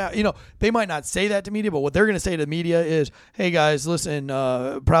put this out, they might not say that to media, but what they're going to say to the media is, hey, guys, listen,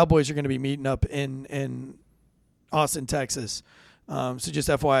 Proud Boys are going to be meeting up in Austin, Texas. So just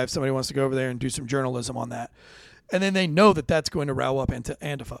FYI, if somebody wants to go over there and do some journalism on that. And then they know that that's going to rile up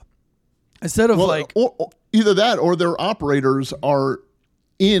Antifa. Instead of or either that or their operators are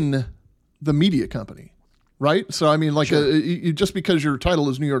in the media company. Right. So, I mean, just because your title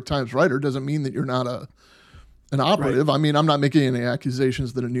is New York Times writer doesn't mean that you're not an operative. Right. I mean, I'm not making any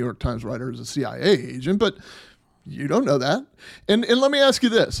accusations that a New York Times writer is a CIA agent, but you don't know that. And let me ask you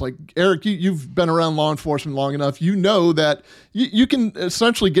this, like, Eric, you've been around law enforcement long enough. You know that you can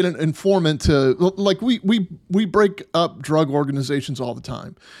essentially get an informant to, like, we break up drug organizations all the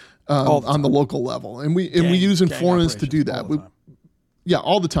time, on the local level. And we use informants to do that. Yeah,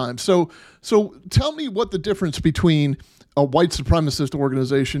 all the time. So tell me what the difference between a white supremacist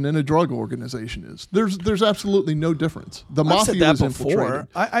organization and a drug organization is. There's absolutely no difference. The mafia is infiltrated.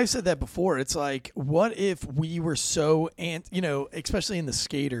 I've said that before. It's like, what if we were so especially in the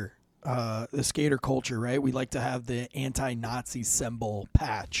skater the skater culture, right? We like to have the anti-Nazi symbol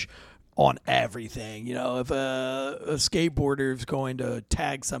patch on everything. You know, if a skateboarder is going to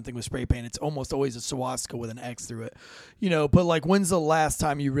tag something with spray paint, it's almost always a swastika with an X through it. You know, but like, when's the last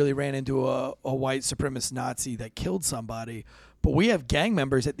time you really ran into a white supremacist Nazi that killed somebody? But we have gang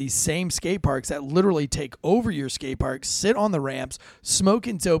members at these same skate parks that literally take over your skate park, sit on the ramps,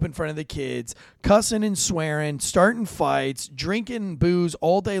 smoking dope in front of the kids, cussing and swearing, starting fights, drinking booze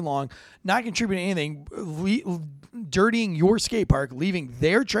all day long, not contributing anything, dirtying your skate park, leaving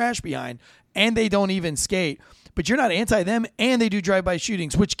their trash behind, and they don't even skate. But you're not anti them, and they do drive-by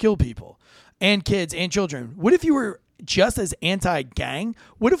shootings, which kill people and kids and children. What if you were just as anti-gang?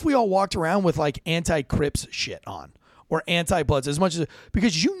 What if we all walked around with like anti-Crips shit on? Or anti-Bloods, as much as,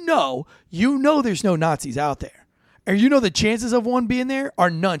 because you know there's no Nazis out there. Or you know the chances of one being there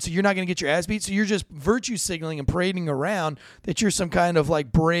are none. So you're not going to get your ass beat. So you're just virtue signaling and parading around that you're some kind of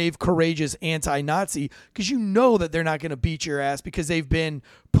like brave, courageous anti-Nazi, because you know that they're not going to beat your ass because they've been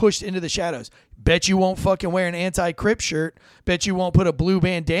pushed into the shadows. Bet you won't fucking wear an anti-Crip shirt. Bet you won't put a blue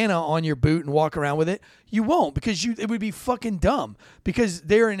bandana on your boot and walk around with it. You won't, because it would be fucking dumb, because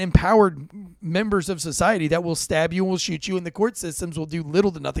they're an empowered members of society that will stab you and will shoot you, and the court systems will do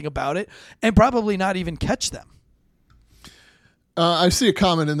little to nothing about it and probably not even catch them. I see a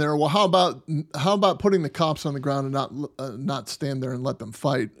comment in there. Well, how about putting the cops on the ground and not stand there and let them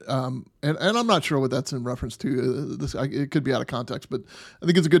fight? And I'm not sure what that's in reference to. It could be out of context, but I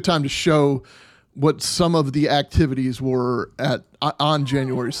think it's a good time to show what some of the activities were on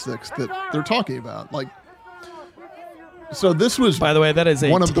January 6th that they're talking about. Like, so this was, by the way, that is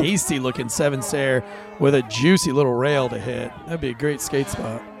a tasty looking 7-stair with a juicy little rail to hit. That'd be a great skate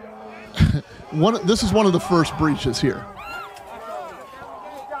spot. This is one of the first breaches here.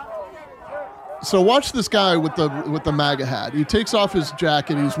 So watch this guy with the MAGA hat. He takes off his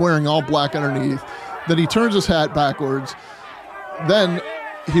jacket. He's wearing all black underneath. Then he turns his hat backwards. Then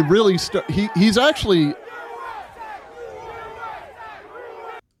he really he's actually,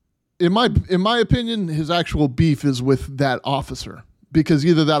 in my opinion, his actual beef is with that officer, because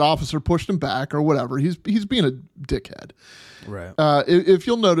either that officer pushed him back or whatever. He's being a dickhead. Right. If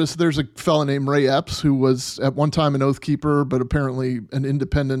you'll notice, there's a fella named Ray Epps who was at one time an Oath Keeper, but apparently an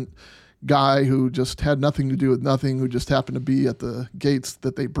independent guy who just had nothing to do with nothing, who just happened to be at the gates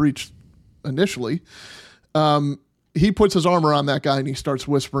that they breached initially. He puts his arm around that guy and he starts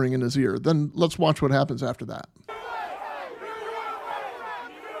whispering in his ear. Then let's watch what happens after that.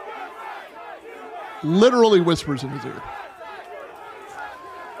 Literally whispers in his ear.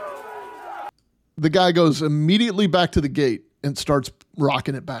 The guy goes immediately back to the gate and starts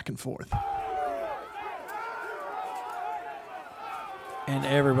rocking it back and forth. And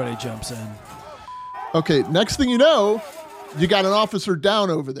everybody jumps in. Okay, next thing you know, you got an officer down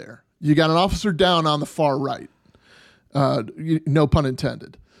over there. You got an officer down on the far right. No pun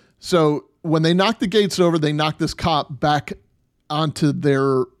intended. So when they knock the gates over, they knock this cop back onto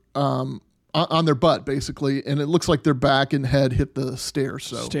their on their butt, basically, and it looks like their back and head hit the stairs.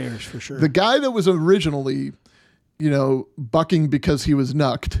 So stairs for sure. The guy that was originally, bucking because he was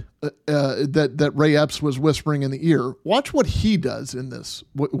knucked, that Ray Epps was whispering in the ear. Watch what he does in this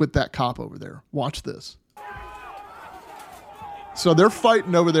with that cop over there. Watch this. So they're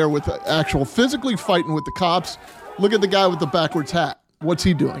fighting over there with actual physically fighting with the cops. Look at the guy with the backwards hat. What's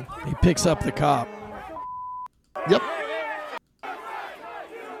he doing? He picks up the cop. Yep.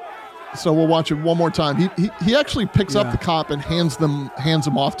 So we'll watch it one more time. He actually picks up the cop and hands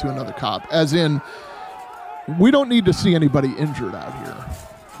him off to another cop, as in, we don't need to see anybody injured out here.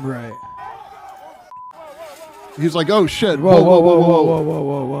 Right. He's like, oh shit.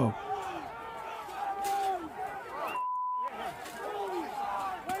 Whoa.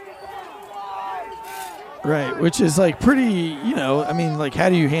 Right, which is like pretty, like, how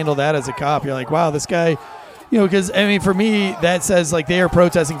do you handle that as a cop? You're like, wow, this guy, because, for me, that says like they are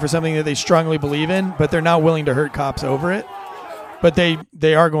protesting for something that they strongly believe in, but they're not willing to hurt cops over it. But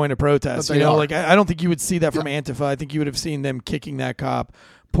they are going to protest. I don't think you would see that from Antifa. I think you would have seen them kicking that cop,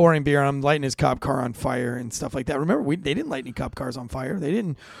 pouring beer on him, lighting his cop car on fire and stuff like that. Remember, they didn't light any cop cars on fire. They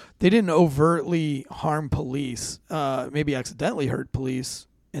didn't overtly harm police. Maybe accidentally hurt police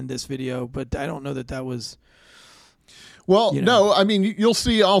in this video, but I don't know that was. Well, no, you'll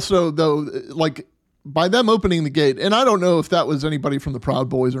see also though, like by them opening the gate, and I don't know if that was anybody from the Proud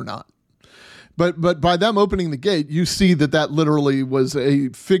Boys or not. But by them opening the gate, you see that literally was a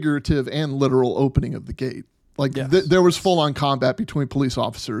figurative and literal opening of the gate. Like Yes. there was full on combat between police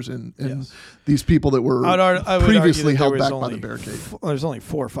officers and Yes. these people that were I would previously argue that held there back was by only the barricade. There's only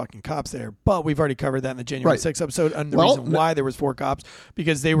 4 fucking cops there, but we've already covered that in the January Right. 6th episode. And the Well, reason why there was 4 cops,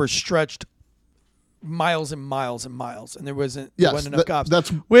 because they were stretched miles and miles and miles, and there wasn't enough cops.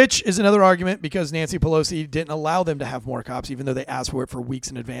 Which is another argument, because Nancy Pelosi didn't allow them to have more cops, even though they asked for it for weeks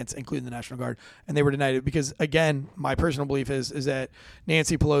in advance, including the National Guard, and they were denied it because, again, my personal belief is that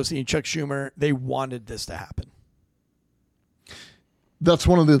Nancy Pelosi and Chuck Schumer, they wanted this to happen. That's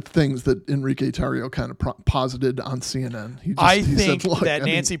one of the things that Enrique Tarrio kind of posited on CNN. He think said, "Look, that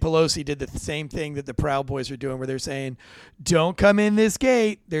Nancy Pelosi did the same thing that the Proud Boys are doing, where they're saying, don't come in this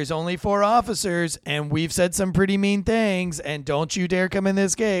gate. There's only 4 officers, and we've said some pretty mean things, and don't you dare come in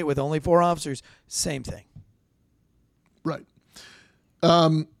this gate with only 4 officers. Same thing. Right.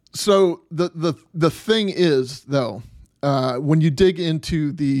 So the thing is, though, when you dig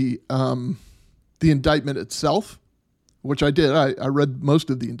into the indictment itself, which I did. I read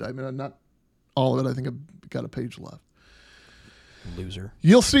most of the indictment, not all of it. I think I've got a page left. Loser.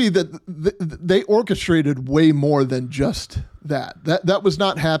 You'll see that they orchestrated way more than just that. That was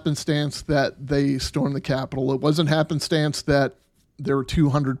not happenstance that they stormed the Capitol. It wasn't happenstance that there were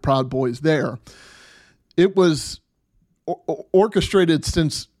 200 Proud Boys there. It was orchestrated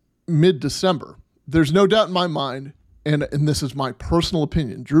since mid-December. There's no doubt in my mind, and this is my personal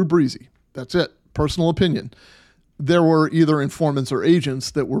opinion, Drew Breezy, that's it, personal opinion. There were either informants or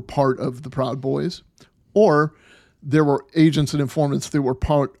agents that were part of the Proud Boys, or there were agents and informants that were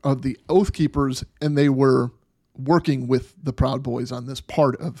part of the Oath Keepers, and they were working with the Proud Boys on this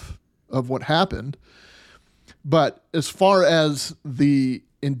part of what happened. But as far as the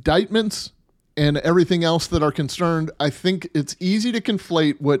indictments and everything else that are concerned, I think it's easy to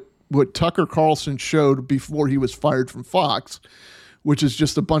conflate what Tucker Carlson showed before he was fired from Fox, which is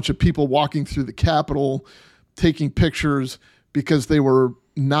just a bunch of people walking through the Capitol, taking pictures because they were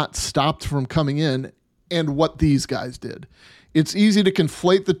not stopped from coming in, and what these guys did. It's easy to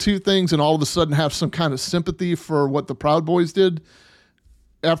conflate the two things and all of a sudden have some kind of sympathy for what the Proud Boys did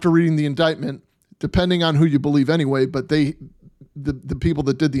after reading the indictment, depending on who you believe anyway, but the people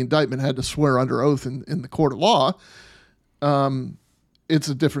that did the indictment had to swear under oath in the court of law. It's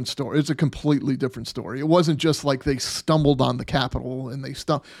a different story. It's a completely different story. It wasn't just like they stumbled on the Capitol and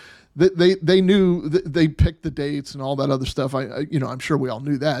they knew they picked the dates and all that other stuff. I'm sure we all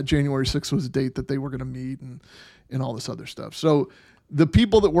knew that January 6th was a date that they were going to meet and all this other stuff. So the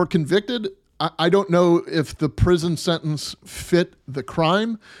people that were convicted, I don't know if the prison sentence fit the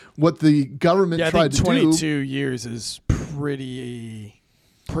crime. What the government tried to do. 22 years is pretty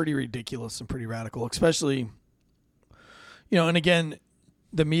ridiculous and pretty radical, especially, and again,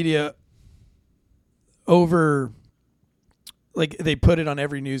 the media they put it on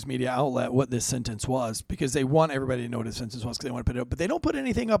every news media outlet what this sentence was, because they want everybody to know what this sentence was, because they want to put it up. But they don't put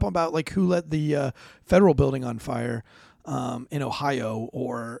anything up about who let the federal building on fire in Ohio,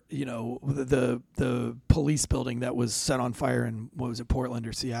 or the police building that was set on fire in, what was it, Portland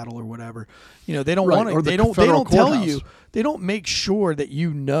or Seattle or whatever. They don't want to. They don't tell you. They don't make sure that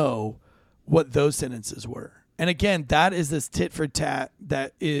you know what those sentences were. And again, that is this tit for tat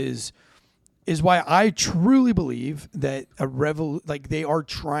that is why I truly believe that they are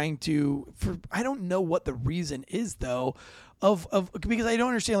trying to. I don't know what the reason is though, because I don't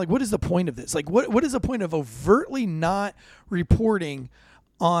understand. What is the point of this? What is the point of overtly not reporting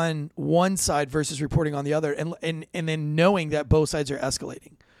on one side versus reporting on the other, and then knowing that both sides are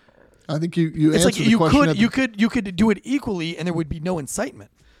escalating? I think you answered the question. You could do it equally, and there would be no incitement,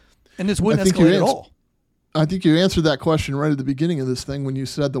 and this wouldn't escalate at all. I think you answered that question right at the beginning of this thing when you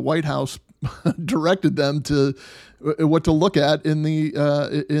said the White House directed them to what to look at in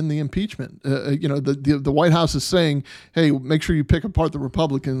the impeachment. The White House is saying, "Hey, make sure you pick apart the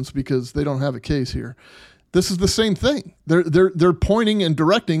Republicans because they don't have a case here." This is the same thing. They're pointing and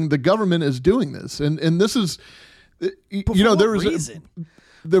directing the government is doing this, and this is,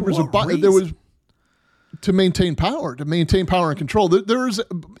 there was to maintain power and control. There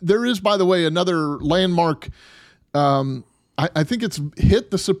is, by the way, another landmark. I think it's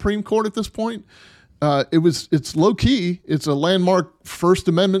hit the Supreme Court at this point. It's low key. It's a landmark First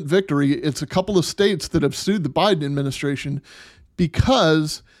Amendment victory. It's a couple of states that have sued the Biden administration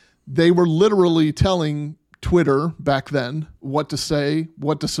because they were literally telling Twitter back then what to say,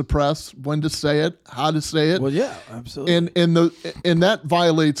 what to suppress, when to say it, how to say it. Well, yeah, absolutely. And that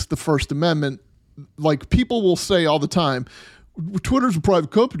violates the First Amendment. People will say all the time, Twitter's a private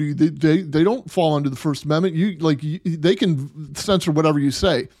company. They don't fall under the First Amendment. They can censor whatever you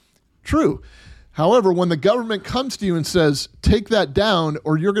say. True. However, when the government comes to you and says, take that down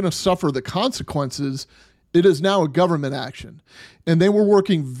or you're going to suffer the consequences, It is now a government action. And they were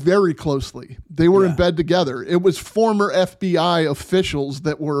working very closely. They were in bed together. It was former FBI officials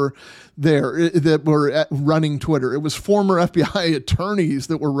that were there, that were running Twitter. It was former FBI attorneys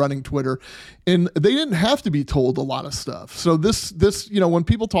that were running Twitter. And they didn't have to be told a lot of stuff. So this, when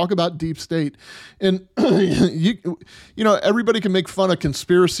people talk about deep state, and everybody can make fun of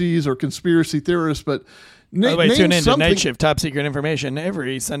conspiracies or conspiracy theorists, but by the way, tune in to Night Shift, Top Secret Information,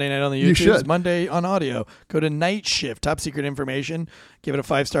 every Sunday night on the YouTube, Monday on audio. Go to Night Shift, Top Secret Information, give it a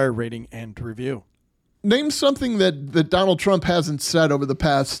 5-star rating and review. Name something that Donald Trump hasn't said over the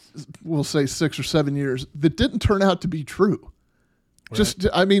past, we'll say 6 or 7 years, that didn't turn out to be true. Right. Just,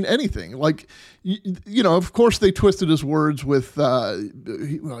 anything. Like, of course they twisted his words with,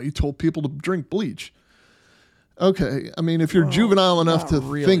 he told people to drink bleach. Okay, if you're juvenile enough to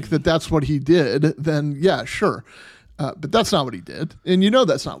think that that's what he did, then yeah, sure. But that's not what he did, and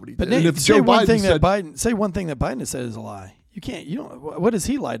that's not what he did. But if say one thing that Biden has said is a lie. What has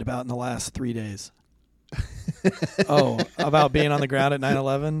he lied about in the last 3 days? About being on the ground at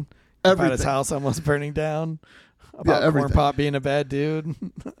 9/11, about his house almost burning down, about Corn Pop being a bad dude.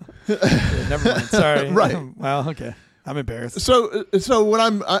 Never mind. Sorry. Right. Well, okay. I'm embarrassed. So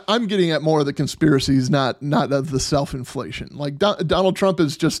when I'm getting at more of the conspiracies, not of the self-inflation. Like Donald Trump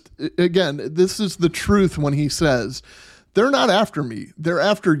is just, again, this is the truth when he says, they're not after me, they're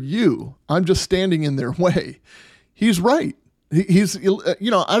after you. I'm just standing in their way. He's right. He's,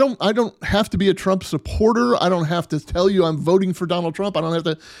 I don't have to be a Trump supporter. I don't have to tell you I'm voting for Donald Trump. I don't have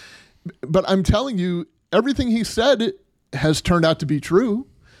to, but I'm telling you, everything he said has turned out to be true.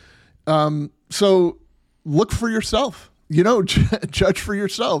 So look for yourself, judge for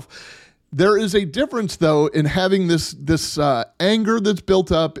yourself. There is a difference, though, in having this anger that's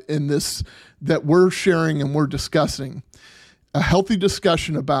built up in this that we're sharing and we're discussing. A healthy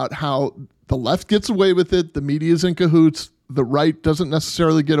discussion about how the left gets away with it, the media is in cahoots, the right doesn't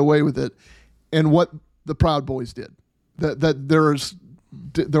necessarily get away with it, and what the Proud Boys did. That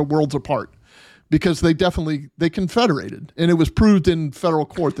they're worlds apart. Because they confederated, and it was proved in federal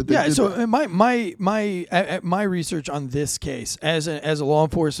court that they did. So my research on this case, as a law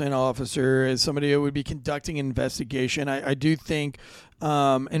enforcement officer, as somebody who would be conducting an investigation, I do think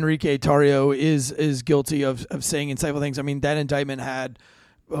Enrique Tarrio is guilty of saying insightful things. That indictment had,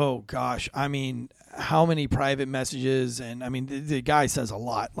 how many private messages, and the guy says a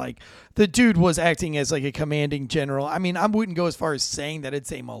lot. Like, the dude was acting as like a commanding general. I wouldn't go as far as saying that it's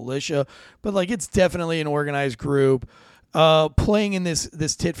a militia, but like, it's definitely an organized group playing in this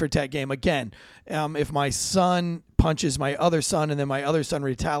tit for tat game. Again, if my son punches my other son and then my other son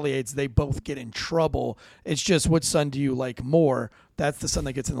retaliates, they both get in trouble. It's just, which son do you like more? That's the son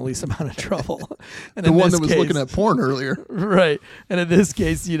that gets in the least amount of trouble. And the one that was looking at porn earlier. Right. And in this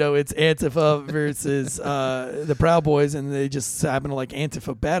case, it's Antifa versus the Proud Boys, and they just happen to like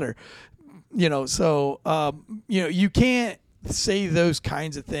Antifa better. You can't say those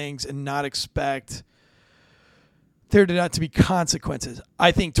kinds of things and not expect there not to be consequences.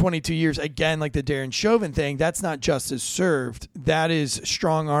 I think 22 years, again, like the Darren Chauvin thing, that's not justice served. That is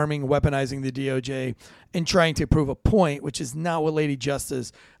strong-arming, weaponizing the DOJ and trying to prove a point, which is not what Lady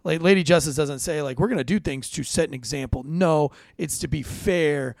Justice doesn't say, like, we're going to do things to set an example. No, it's to be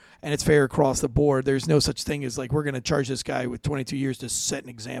fair, and it's fair across the board. There's no such thing as, like, we're going to charge this guy with 22 years to set an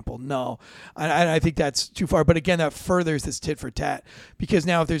example. No. I think that's too far. But again, that furthers this tit for tat, because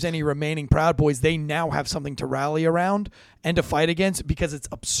now if there's any remaining Proud Boys, they now have something to rally around and to fight against, because it's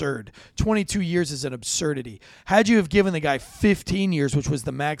absurd. 22 years is an absurdity. Had you have given the guy 15 years, which was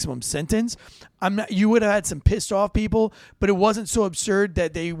the maximum sentence, you would have had some pissed off people, but it wasn't so absurd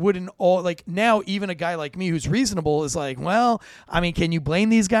that they wouldn't all, like, now even a guy like me who's reasonable is like, well, can you blame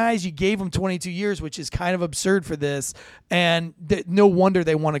these guys? You gave them 22 years, which is kind of absurd for this, and no wonder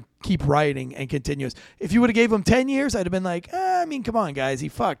they want to keep rioting and continuous. If you would have gave him 10 years, I'd have been like, come on, guys, he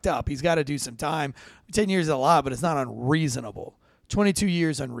fucked up. He's got to do some time. 10 years is a lot, but it's not unreasonable. 22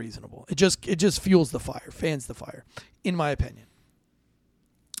 years unreasonable. It just fuels the fire, fans the fire, in my opinion.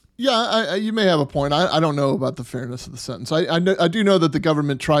 Yeah, you may have a point. I don't know about the fairness of the sentence. I do know that the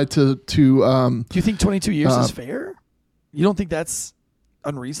government tried to. Do you think 22 years is fair? You don't think that's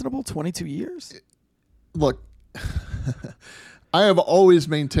unreasonable? 22 years? Look, I have always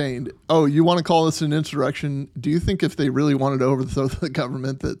maintained. Oh, you want to call this an insurrection? Do you think if they really wanted to overthrow the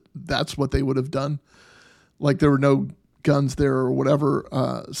government, that's what they would have done? Like, there were no guns there or whatever.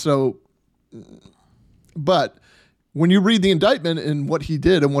 But when you read the indictment and what he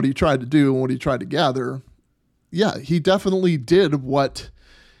did and what he tried to do and what he tried to gather, yeah, he definitely did what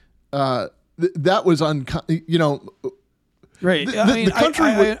that was right. The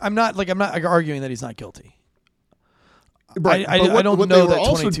country I'm not arguing that he's not guilty. Right. I But don't what know they were that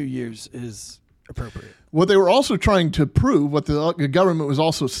also- 22 years is appropriate. What they were also trying to prove, what the government was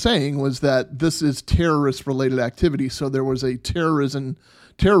also saying, was that this is terrorist-related activity. So there was a terrorism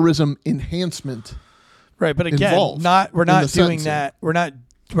enhancement. Right, but again, involved we're in not the doing sentencing. that.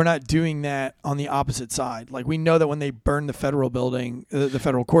 We're not doing that on the opposite side. Like we know that when they burned the federal building, the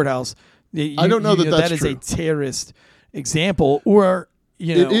federal courthouse, I don't know that that's that is true. a terrorist example, or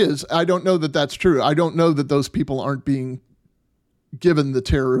It is. I don't know that that's true. I don't know that those people aren't being given the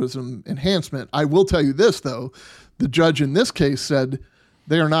terrorism enhancement. I will tell you this, though. The judge in this case said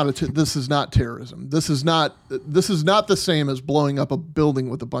they are not. This is not terrorism. This is not the same as blowing up a building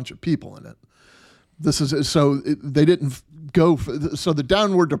with a bunch of people in it. They didn't go. So the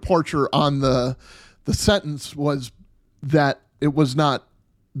downward departure on the sentence was that it was not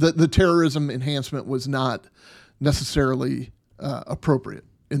the terrorism enhancement was not necessarily appropriate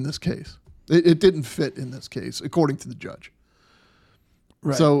in this case. It didn't fit in this case, according to the judge.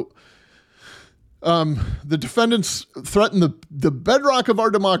 right. So the defendants threatened the bedrock of our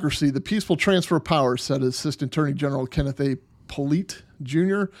democracy, the peaceful transfer of power, said Assistant Attorney General Kenneth A. Polite,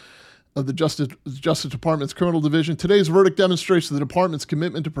 Jr. of the Justice Department's Criminal Division. Today's verdict demonstrates the department's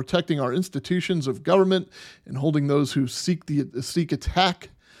commitment to protecting our institutions of government and holding those who seek to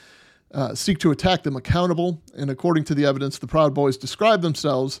attack them accountable. And according to the evidence, the Proud Boys describe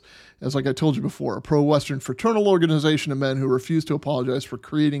themselves as, like I told you before, a pro-Western fraternal organization of men who refuse to apologize for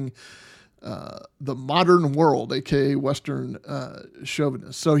creating the modern world, aka Western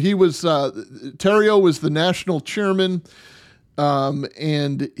chauvinists. So he was Tarrio was the national chairman,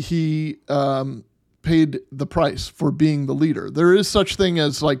 and he paid the price for being the leader. There is such thing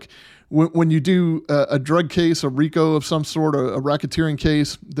as like when you do a drug case, a RICO of some sort, a racketeering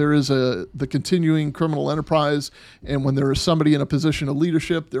case, there is the continuing criminal enterprise. And when there is somebody in a position of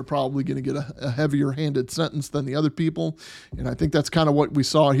leadership, they're probably going to get a heavier handed sentence than the other people. And I think that's kind of what we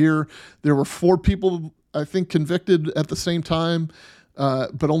saw here. There were 4 people, I think, convicted at the same time.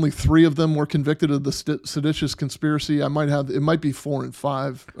 But only 3 of them were convicted of the seditious conspiracy. It might be 4 and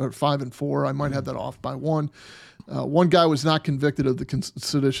 5 or 5 and 4. I might have that off by 1. One guy was not convicted of the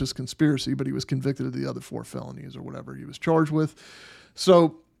seditious conspiracy, but he was convicted of the other 4 felonies or whatever he was charged with.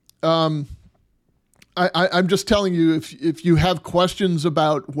 So I'm just telling you, if you have questions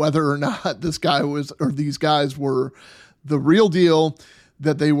about whether or not this guy was or these guys were the real deal,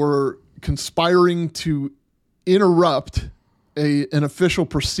 that they were conspiring to interrupt an official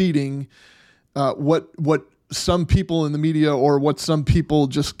proceeding, what some people in the media or what some people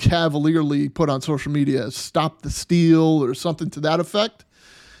just cavalierly put on social media as stop the steal or something to that effect.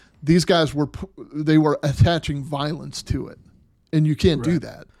 These guys were attaching violence to it, and you can't do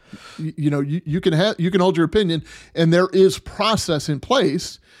that. You can hold your opinion, and there is process in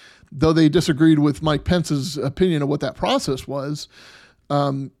place. Though they disagreed with Mike Pence's opinion of what that process was,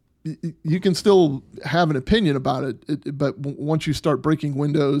 you can still have an opinion about it, but once you start breaking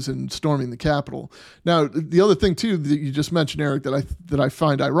windows and storming the Capitol. Now, the other thing too that you just mentioned, Eric, that I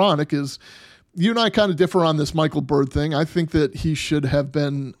find ironic is you and I kind of differ on this Michael Byrd thing. I think that he should have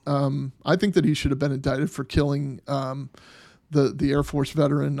been. I think that he should have been indicted for killing the Air Force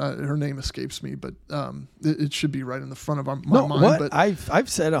veteran. Her name escapes me, but it should be right in the front of my mind. What? But I've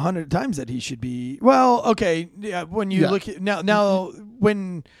said 100 times that he should be. Well, okay, yeah. When you look at now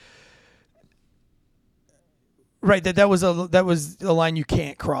when. Right, that was a line you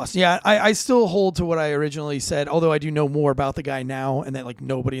can't cross. Yeah, I still hold to what I originally said, although I do know more about the guy now, and that like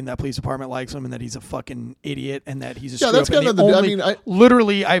nobody in that police department likes him, and that he's a fucking idiot, and that he's a yeah. That's kind of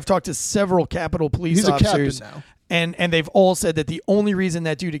literally, I've talked to several Capitol police officers, a captain now. And they've all said that the only reason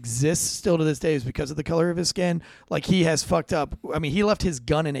that dude exists still to this day is because of the color of his skin. Like he has fucked up. I mean, he left his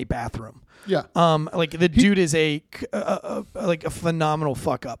gun in a bathroom. Yeah. Like the dude is a phenomenal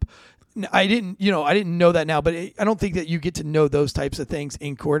fuck up. I didn't know that now, but I don't think that you get to know those types of things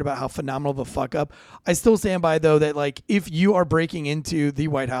in court about how phenomenal of a fuck up. I still stand by though that like if you are breaking into the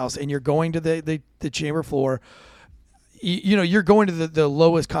White House and you're going to the chamber floor, you're going to the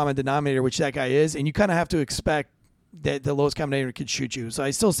lowest common denominator, which that guy is, and you kind of have to expect that the lowest common denominator could shoot you. So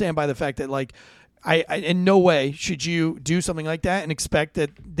I still stand by the fact that like I in no way should you do something like that and expect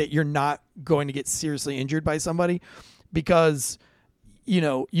that you're not going to get seriously injured by somebody, because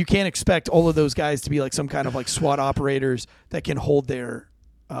you can't expect all of those guys to be like some kind of like SWAT operators that can hold their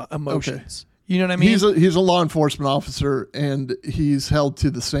emotions. Okay. You know what I mean? He's a law enforcement officer, and he's held to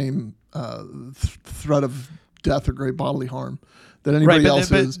the same threat of death or great bodily harm that anybody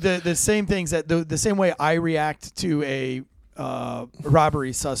else is. The same things that the same way I react to a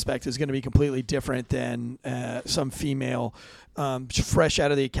robbery suspect is going to be completely different than some female fresh out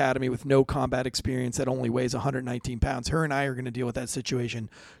of the academy with no combat experience that only weighs 119 pounds. Her and I are going to deal with that situation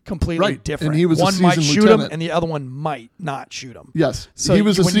completely different. And he was one a might seasoned shoot lieutenant. him, and the other one might not shoot him. Yes. So he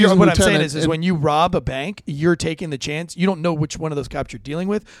was a seasoned what lieutenant. I'm saying is when you rob a bank, you're taking the chance. You don't know which one of those cops you're dealing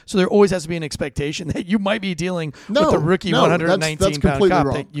with, so there always has to be an expectation that you might be dealing with a rookie 119-pound cop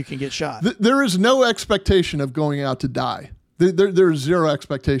wrong. that you can get shot. There is no expectation of going out to die. There's zero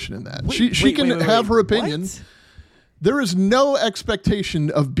expectation in that. She can have her opinion. What? There is no expectation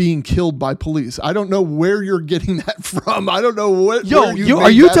of being killed by police. I don't know where you're getting that from. I don't know what.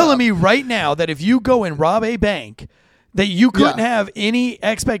 Are you telling me right now that if you go and rob a bank, that you couldn't have any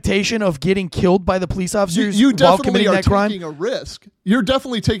expectation of getting killed by the police officers you while definitely committing are that crime? taking a risk. You're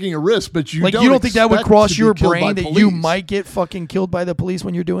definitely taking a risk, but you don't think that would expect cross to be your killed brain by that police. you might get fucking killed by the police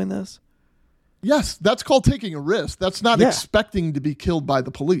when you're doing this? Yes, that's called taking a risk. That's not expecting to be killed by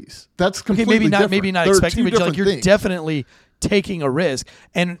the police. That's completely different. Maybe not They're expecting, two but different you're things. definitely taking a risk,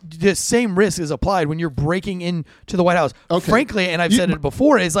 and the same risk is applied when you're breaking into the White House. Okay. Frankly, and I've said it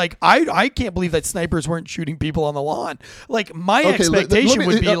before, is like I can't believe that snipers weren't shooting people on the lawn. Like my expectation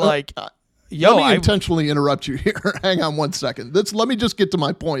would be like, yo, let me intentionally interrupt you here. Hang on one second. Let me just get to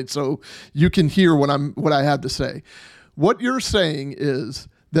my point so you can hear what I have to say. What you're saying is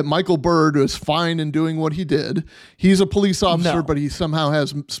that Michael Byrd is fine in doing what he did. He's a police officer, but he somehow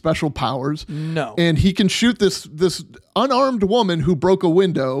has special powers. No. And he can shoot this unarmed woman who broke a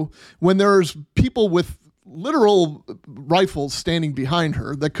window when there's people with literal rifles standing behind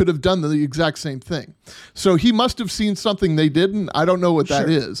her that could have done the exact same thing. So he must have seen something they didn't. I don't know what that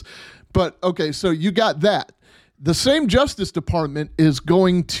is. But okay, so you got that. The same Justice Department is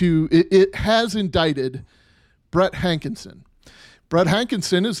going to, it has indicted Brett Hankinson. Brett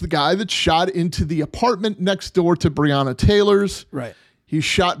Hankinson is the guy that shot into the apartment next door to Breonna Taylor's. Right. He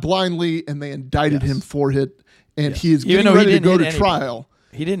shot blindly, and they indicted him for it. And he is getting Even though ready he to go didn't to hit trial.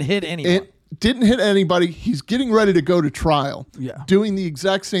 He didn't hit anyone. And didn't hit anybody. He's getting ready to go to trial. Yeah. Doing the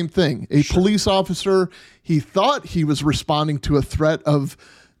exact same thing. A police officer, he thought he was responding to a threat of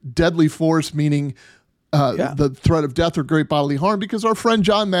deadly force, meaning the threat of death or great bodily harm, because our friend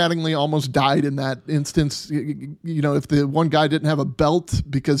John Mattingly almost died in that instance. You know, if the one guy didn't have a belt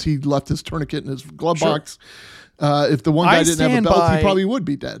because he left his tourniquet in his glove box, if the one guy didn't have a belt, he probably would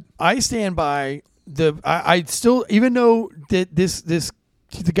be dead. I stand by I still, even though that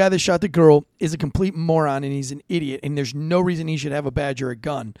the guy that shot the girl is a complete moron and he's an idiot and there's no reason he should have a badge or a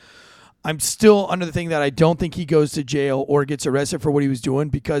gun, I'm still under the thing that I don't think he goes to jail or gets arrested for what he was doing,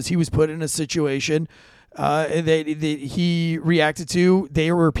 because he was put in a situation that he reacted to.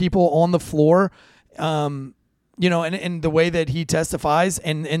 There were people on the floor, and the way that he testifies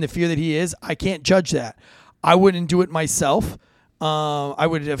and the fear that he is, I can't judge that. I wouldn't do it myself. I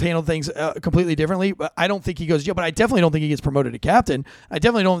would have handled things completely differently, but I don't think he goes to jail. But I definitely don't think he gets promoted to captain. I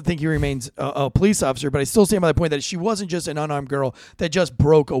definitely don't think he remains a police officer. But I still stand by the point that she wasn't just an unarmed girl that just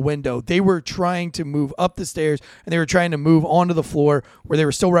broke a window. They were trying to move up the stairs, and they were trying to move onto the floor where there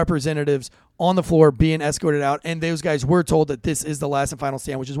were still representatives on the floor being escorted out. And those guys were told that this is the last and final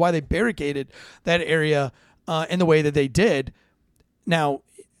stand, which is why they barricaded that area in the way that they did. Now,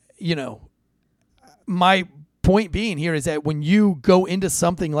 my point being here is that when you go into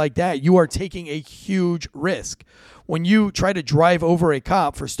something like that, you are taking a huge risk. When you try to drive over a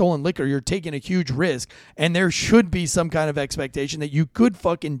cop for stolen liquor, you're taking a huge risk, and there should be some kind of expectation that you could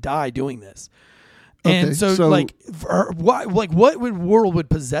fucking die doing this. And what world would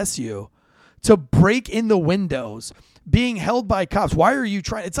possess you to break in the windows, being held by cops? Why are you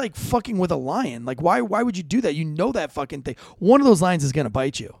trying? It's like fucking with a lion. Like, why would you do that? You know that fucking thing. One of those lions is going to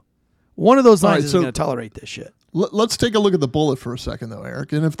bite you. One of those lines isn't going to tolerate this shit. Let's take a look at the bullet for a second, though,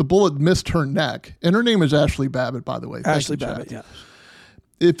 Eric. And if the bullet missed her neck, and her name is Ashley Babbitt, by the way. Ashley Babbitt, yeah.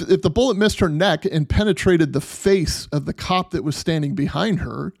 If the bullet missed her neck and penetrated the face of the cop that was standing behind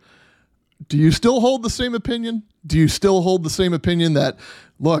her, do you still hold the same opinion? Do you still hold the same opinion that,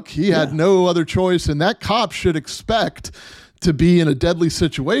 look, he had no other choice, and that cop should expect to be in a deadly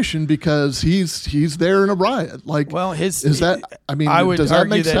situation because he's there in a riot? Like, well, does that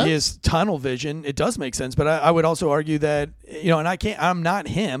make sense? His tunnel vision, it does make sense, but I would also argue that, and I'm not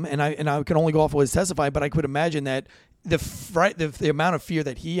him, and I can only go off what was testified, but I could imagine that the amount of fear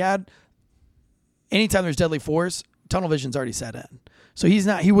that he had, anytime there's deadly force, tunnel vision's already set in. So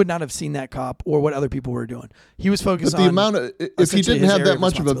he would not have seen that cop or what other people were doing. He was focused on. But if he didn't have that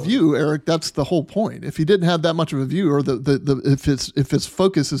much of a view, Eric, that's the whole point. If he didn't have that much of a view, or if his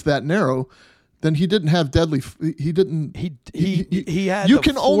focus is that narrow, then he didn't have deadly. He didn't. He had. You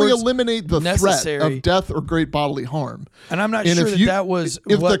can only eliminate the threat of death or great bodily harm. And I'm not sure that was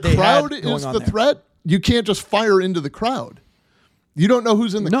if what the crowd is the threat. You can't just fire into the crowd. You don't know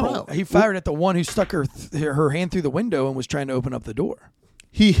who's in the No, crowd. he fired at the one who stuck her hand through the window and was trying to open up the door.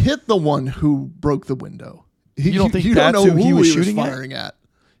 He hit the one who broke the window. You don't think you that's don't know who he was shooting firing at?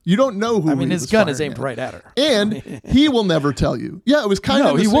 You don't know who. I mean, he his was gun is firing aimed at. right at her. And he will never tell you. Yeah, it was kind of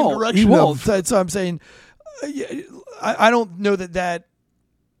No, the he same won't. direction. He won't. Of, So I'm saying, I don't know that.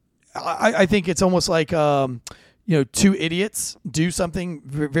 I think it's almost like two idiots do something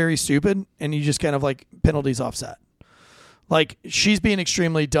very stupid, and you just kind of like penalties offset. Like she's being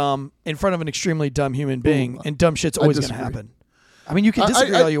extremely dumb in front of an extremely dumb human being, and dumb shit's always going to happen. I mean, you can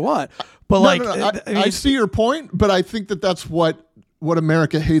disagree all you want, but I see your point, but I think that's what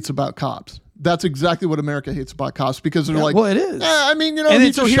America hates about cops. That's exactly what America hates about cops because they're like, well, it is. I mean, and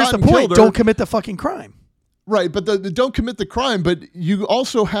then, so here's the point: don't commit the fucking crime. Right, but don't commit the crime, but you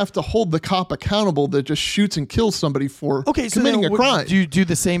also have to hold the cop accountable that just shoots and kills somebody for committing a crime. Do you do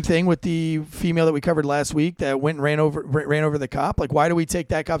the same thing with the female that we covered last week that went and ran over the cop? Like, why do we take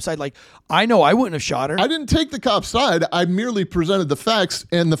that cop's side? Like, I know I wouldn't have shot her. I didn't take the cop's side. I merely presented the facts,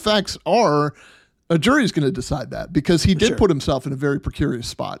 and the facts are a jury's going to decide that because he did put himself in a very precarious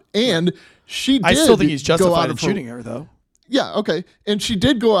spot, and she did. I still think he's justified in shooting her, though. Yeah, okay. And she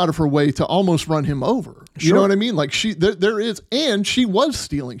did go out of her way to almost run him over. You know what I mean? Like there is, and she was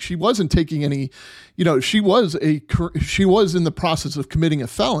stealing. She wasn't taking any, she was in the process of committing a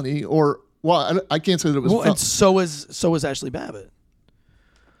felony I can't say that it was. Well, and so was Ashley Babbitt.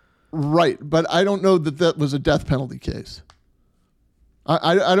 Right. But I don't know that was a death penalty case.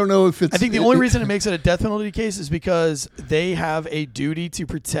 I don't know if it's. I think the only reason it makes it a death penalty case is because they have a duty to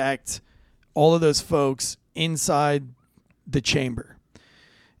protect all of those folks inside the chamber,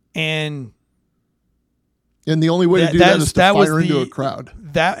 and the only way to do that is to fire into a crowd.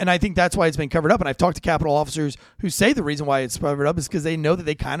 And I think that's why it's been covered up. And I've talked to Capitol officers who say the reason why it's covered up is because they know that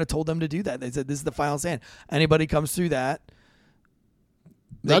they kind of told them to do that. They said this is the final stand. Anybody comes through that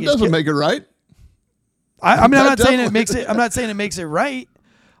doesn't make it right. I'm not saying it makes it. I'm not saying it makes it right.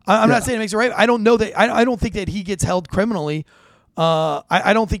 I'm not saying it makes it right. I don't know that. I don't think that he gets held criminally.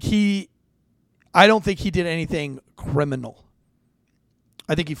 I don't think he did anything criminal.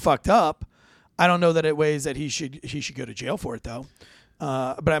 I think he fucked up. I don't know that it weighs that he should go to jail for it though.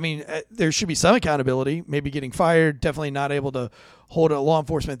 But I mean, there should be some accountability. Maybe getting fired. Definitely not able to hold a law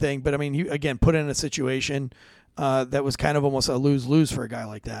enforcement thing. But I mean, he again put in a situation that was kind of almost a lose-lose for a guy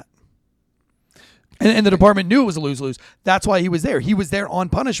like that. And the department knew it was a lose-lose. That's why he was there. He was there on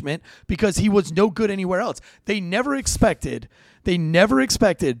punishment because he was no good anywhere else. They never expected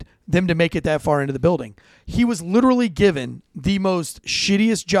them to make it that far into the building. He was literally given the most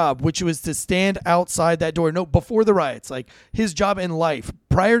shittiest job, which was to stand outside that door. No, before the riots, like his job in life,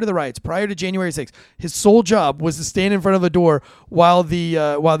 prior to the riots, prior to January 6th, his sole job was to stand in front of a door while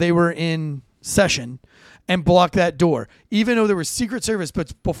they were in session and block that door, even though there was Secret Service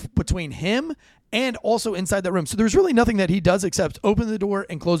between him and also inside that room. So there's really nothing that he does except open the door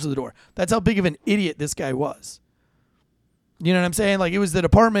and close the door. That's how big of an idiot this guy was. You know what I'm saying? Like, it was the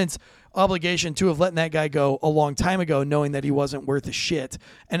department's obligation to have let that guy go a long time ago, knowing that he wasn't worth a shit.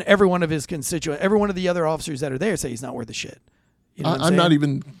 And every one of his constituents, every one of the other officers that are there say he's not worth a shit. You know what I'm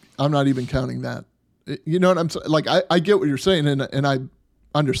not even counting that. You know what I'm saying? Like, I get what you're saying, and I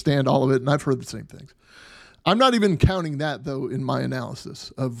understand all of it, and I've heard the same things. I'm not even counting that, though, in my analysis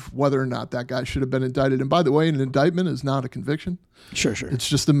of whether or not that guy should have been indicted. And by the way, an indictment is not a conviction. Sure. It's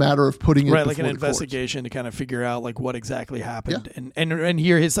just a matter of putting it right, like before an the courts. investigation to kind of figure out like what exactly happened Yeah. and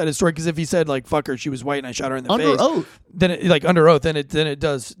hear his side of the story. Because if he said like "fuck her," she was white and I shot her in the under face, oath, then under oath, then it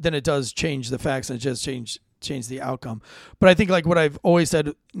does change the facts and it just change the outcome. But I think like what I've always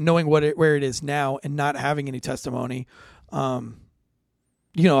said, knowing where it is now and not having any testimony.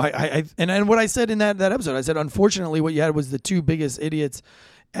 You know, and what I said in that episode, I said, unfortunately, what you had was the two biggest idiots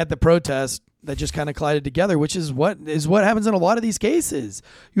at the protest that just kind of collided together, which is what happens in a lot of these cases.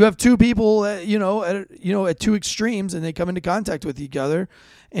 You have two people, at two extremes, and they come into contact with each other,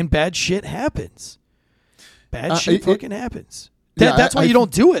 and bad shit happens. Bad shit fucking happens. That's why you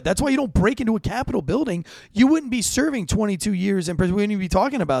don't do it. That's why you don't break into a Capitol building. You wouldn't be serving 22 years in prison. We wouldn't even be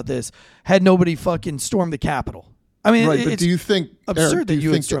talking about this had nobody fucking stormed the Capitol. I mean, right, but do you think, absurd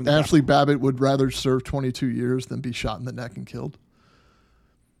Eric, that that Ashley Babbitt would rather serve 22 years than be shot in the neck and killed?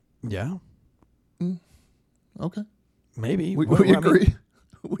 Yeah. Okay. Maybe. We agree.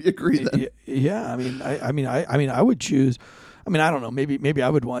 We agree then. Yeah. I mean, I would choose. I mean, I don't know. Maybe I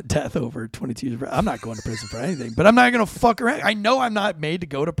would want death over 22 years. I'm not going to prison for anything, but I'm not going to fuck around. I know I'm not made to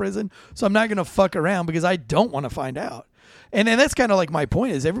go to prison, so I'm not going to fuck around because I don't want to find out. And that's kind of like my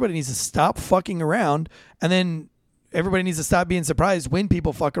point is everybody needs to stop fucking around, and then everybody needs to stop being surprised when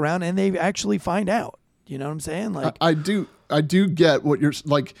people fuck around and they actually find out. You know what I'm saying? Like I do I do get what you're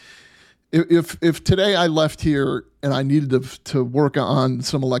like. If today I left here and I needed to work on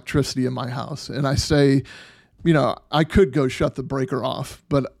some electricity in my house, and I say, I could go shut the breaker off,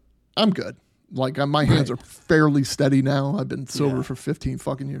 but I'm good. Like my hands are fairly steady now. I've been sober for 15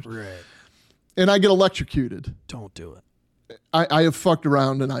 fucking years. Right. And I get electrocuted. Don't do it. I have fucked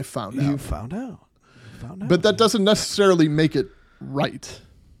around and I found out. You found out. But that doesn't necessarily make it right,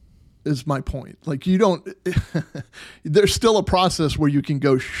 is my point. Like you don't, there's still a process where you can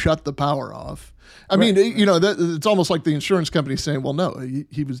go shut the power off. I mean, it's almost like the insurance company saying, well, no,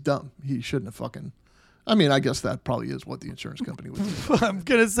 he was dumb. He shouldn't have fucking, I mean, I guess that probably is what the insurance company would do. I'm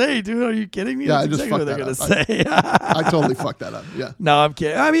going to say, dude, are you kidding me? Yeah, That's I just fucked exactly that what they're going to say. I totally fucked that up. Yeah. No, I'm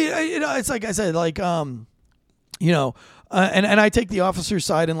kidding. I mean, it's like I said, like, and I take the officer's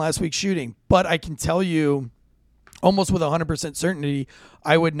side in last week's shooting, but I can tell you almost with 100% certainty,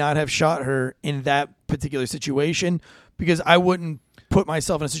 I would not have shot her in that particular situation because I wouldn't put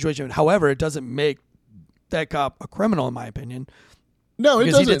myself in a situation. However, it doesn't make that cop a criminal, in my opinion. No, it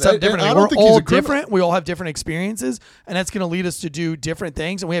because doesn't. He did something differently. We're all different. We all have different experiences, and that's going to lead us to do different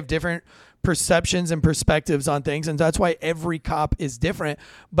things, and we have different perceptions and perspectives on things, and that's why every cop is different.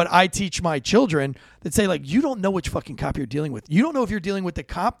 But I teach my children that say, like, you don't know which fucking cop you're dealing with. You don't know if you're dealing with the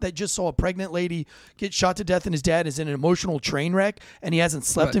cop that just saw a pregnant lady get shot to death and his dad is in an emotional train wreck and he hasn't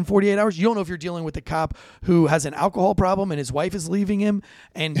slept in 48 hours. You don't know if you're dealing with the cop who has an alcohol problem and his wife is leaving him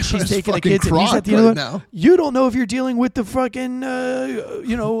and she's taking the kids and he's at the end of it. Now. You don't know if you're dealing with the fucking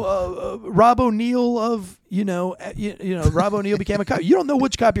Rob O'Neill of Rob O'Neill became a cop. You don't know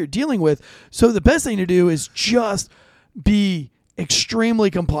which cop you're dealing with. So the best thing to do is just be extremely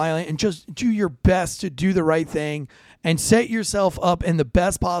compliant and just do your best to do the right thing and set yourself up in the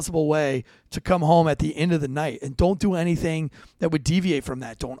best possible way to come home at the end of the night. And don't do anything that would deviate from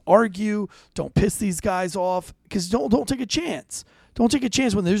that. Don't argue. Don't piss these guys off because don't take a chance. Don't take a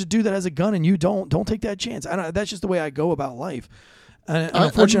chance when there's a dude that has a gun and you don't. Don't take that chance. That's just the way I go about life. And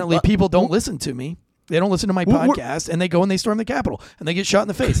unfortunately, people don't listen to me. They don't listen to my podcast, and they go and they storm the Capitol, and they get shot in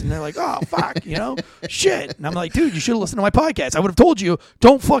the face, and they're like, oh, fuck, shit. And I'm like, dude, you should have listened to my podcast. I would have told you,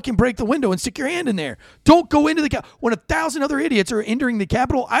 don't fucking break the window and stick your hand in there. Don't go into the Capitol. When 1,000 other idiots are entering the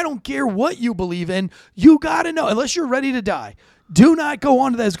Capitol, I don't care what you believe in. You got to know, unless you're ready to die, do not go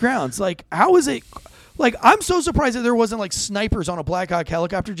onto those grounds. Like, how is it? Like, I'm so surprised that there wasn't, like, snipers on a Black Hawk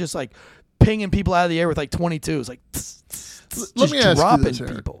helicopter just, like, pinging people out of the air with, like, 22s. Like, let me ask dropping you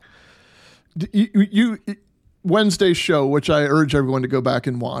this, people. You Wednesday's show, which I urge everyone to go back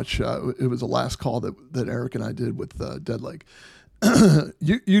and watch. It was the last call that Eric and I did with Deadleg.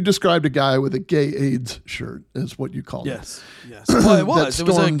 You described a guy with a gay AIDS shirt, is what you called it. Yes. Well, it was. It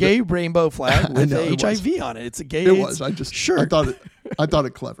was a gay rainbow flag with HIV on it. It's a gay AIDS shirt. I thought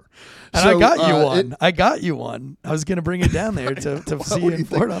it clever. And I got you one. I got you one. I was going to bring it down there to see you in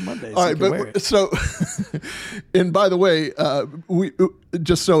Florida on Monday. All right, so and by the way, we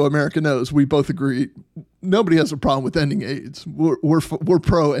just so America knows, we both agree nobody has a problem with ending AIDS. We're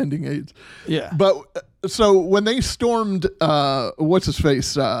pro ending AIDS. Yeah. But so when they stormed what's his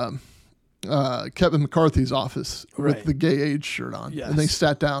face Kevin McCarthy's office with the gay AIDS shirt on, and they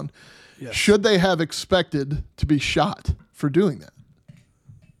sat down, should they have expected to be shot for doing that?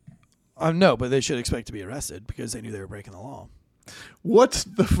 No, but they should expect to be arrested because they knew they were breaking the law. What's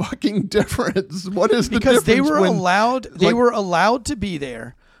the fucking difference? What is the difference? Because they were allowed. They were allowed to be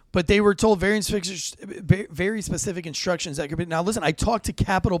there, but they were told very specific instructions that could be. Now, listen, I talked to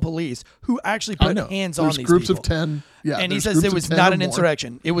Capitol Police who actually put hands on these groups people. Of 10. Yeah, and he says it was not an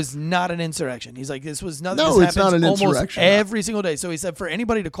insurrection. It was not an insurrection. He's like, this was nothing. No, this it's not an almost insurrection. Every single day. So he said, for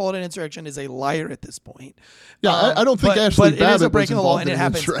anybody to call it an insurrection is a liar at this point. Yeah, I don't think Ashley But Babbitt it is a breaking the law, and it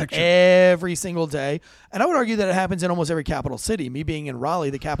happens insurrection. every single day. And I would argue that it happens in almost every capital city. Me being in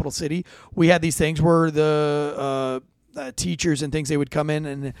Raleigh, the capital city, we had these things where the teachers and things, they would come in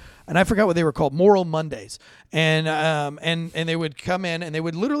and I forgot what they were called, Moral Mondays, and they would come in and they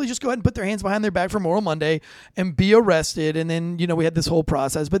would literally just go ahead and put their hands behind their back for Moral Monday and be arrested, and then we had this whole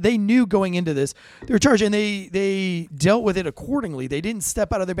process. But they knew going into this they were charged, and they dealt with it accordingly. They didn't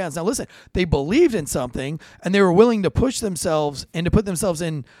step out of their bounds. Now listen, they believed in something and they were willing to push themselves and to put themselves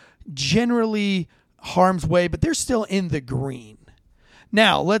in generally harm's way, but they're still in the green.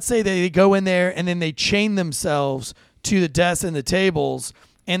 Now let's say they go in there and then they chain themselves to the desks and the tables,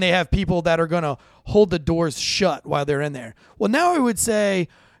 and they have people that are going to hold the doors shut while they're in there. Well, now I would say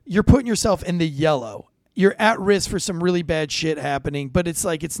you're putting yourself in the yellow. You're at risk for some really bad shit happening, but it's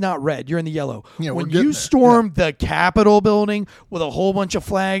like, it's not red. You're in the yellow. Yeah, when you storm the Capitol building with a whole bunch of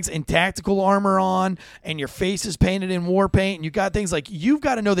flags and tactical armor on, and your face is painted in war paint, and you got things like, you've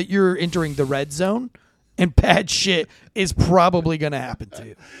got to know that you're entering the red zone. and bad shit is probably going to happen to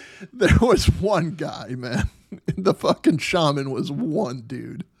you. There was one guy, man. The fucking shaman was one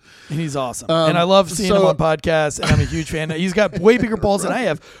dude. And he's awesome. And I love seeing him on podcasts, and I'm a huge fan. He's got way bigger balls than I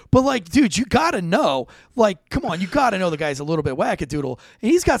have. But, like, dude, you got to know. Like, come on, you got to know the guy's a little bit wackadoodle.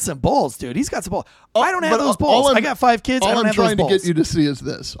 And he's got some balls, dude. He's got some balls. I don't have those balls. I got 5 kids. I don't have those balls.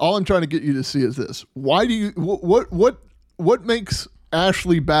 All I'm trying to get you to see is this. Why do you, what makes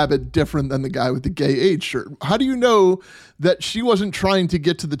Ashley Babbitt different than the guy with the gay AIDS shirt? How do you know that she wasn't trying to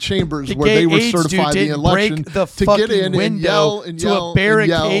get to the chambers where they were certifying the election to get in and yell and yell to a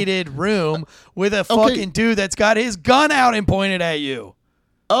barricaded room with a fucking dude that's got his gun out and pointed at you?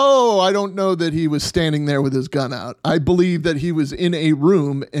 Oh, I don't know that he was standing there with his gun out. I believe that he was in a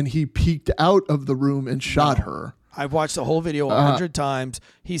room and he peeked out of the room and shot her. I've watched the whole video 100 times.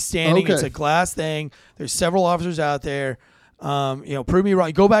 He's standing. It's a glass thing. There's several officers out there. Prove me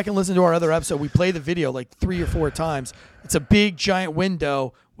wrong. Go back and listen to our other episode. We play the video like 3 or 4 times. It's a big giant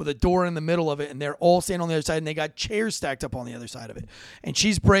window with a door in the middle of it, and they're all standing on the other side, and they got chairs stacked up on the other side of it. And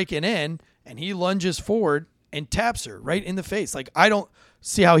she's breaking in, and he lunges forward and taps her right in the face. Like, I don't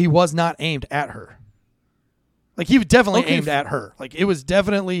see how he was not aimed at her. Like, he was definitely aimed at her. Like, it was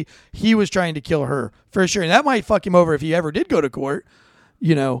definitely, he was trying to kill her for sure. And that might fuck him over if he ever did go to court.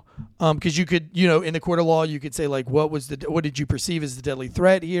 Because you could, in the court of law, you could say, like, what did you perceive as the deadly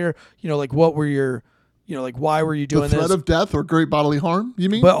threat here? Like, what were your, like, why were you doing this? The threat of death or great bodily harm, you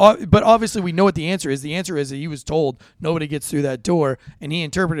mean? But obviously we know what the answer is. The answer is that he was told nobody gets through that door, and he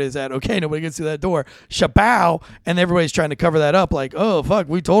interpreted it as that, okay, nobody gets through that door. Shabow, and everybody's trying to cover that up, like, oh, fuck,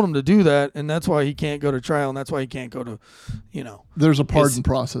 we told him to do that, and that's why he can't go to trial, and that's why he can't go to, There's a pardon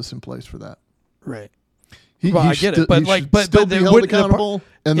process in place for that. Right. I get it, but still be held accountable,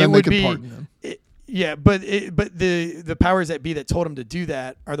 and then they can pardon him. But the powers that be that told him to do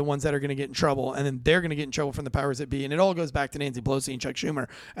that are the ones that are going to get in trouble, and then they're going to get in trouble from the powers that be, and it all goes back to Nancy Pelosi and Chuck Schumer,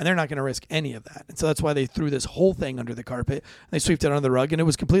 and they're not going to risk any of that, and so that's why they threw this whole thing under the carpet. They swept it under the rug, and it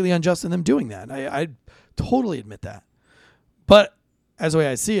was completely unjust in them doing that. I totally admit that, but as the way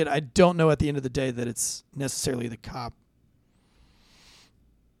I see it, I don't know at the end of the day that it's necessarily the cop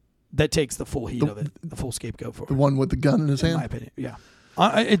that takes the full heat of it, the full scapegoat for it. The one with the gun in his hand? In my opinion, yeah.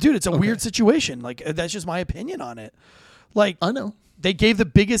 Dude, it's a weird situation. Like, that's just my opinion on it. Like, I know. They gave the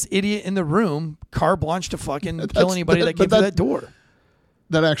biggest idiot in the room carte blanche to fucking kill anybody that came through that door.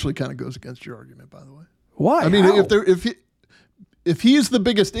 That actually kind of goes against your argument, by the way. Why? I mean, if he is the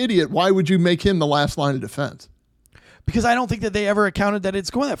biggest idiot, why would you make him the last line of defense? Because I don't think that they ever accounted that it's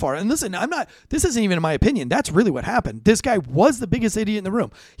going that far. And listen, this isn't even in my opinion. That's really what happened. This guy was the biggest idiot in the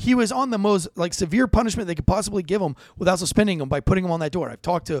room. He was on the most severe punishment they could possibly give him without suspending him by putting him on that door. I've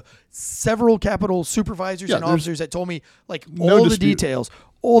talked to several Capitol supervisors and officers that told me all the details,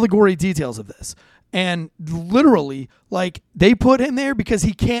 all the gory details of this. And literally, they put him there because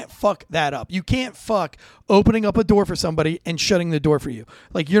he can't fuck that up. You can't fuck opening up a door for somebody and shutting the door for you.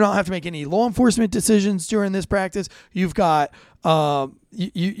 You don't have to make any law enforcement decisions during this practice. You've got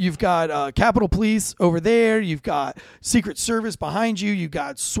you've got Capitol Police over there. You've got Secret Service behind you. You've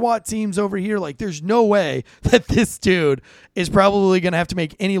got SWAT teams over here. There's no way that this dude is probably going to have to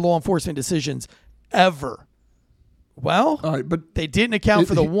make any law enforcement decisions ever. Well, all right, but they didn't account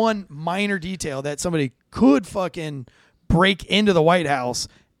for the one minor detail that somebody could fucking break into the White House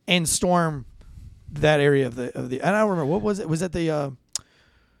and storm that area of the. I don't remember, what was it? Was that the?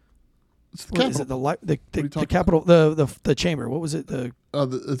 It's the the Capitol, the chamber. What was it?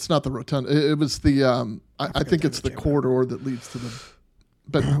 It's not the rotunda. It was the. I think it's the corridor that leads to the.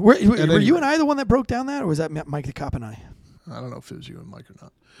 But were you and I the one that broke down that, or was that Mike the cop and I? I don't know if it was you and Mike or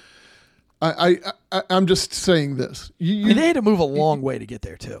not. I'm just saying this. They had to move a long way to get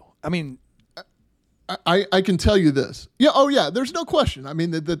there too. I mean, I can tell you this. Yeah. Oh yeah. There's no question. I mean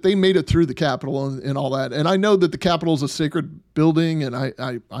that they made it through the Capitol and all that. And I know that the Capitol is a sacred building, and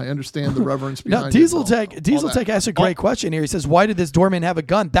I understand the reverence behind it. Diesel Tech asked a great question here. He says, "Why did this doorman have a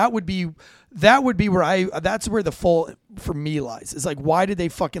gun?" That would be where that's where the fault for me lies. It's why did they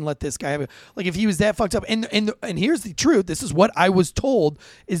fucking let this guy have it? If he was that fucked up, and here's the truth. This is what I was told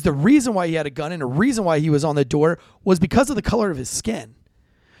is the reason why he had a gun, and the reason why he was on the door was because of the color of his skin.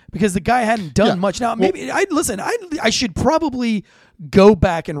 Because the guy hadn't done much. Now, maybe I should probably go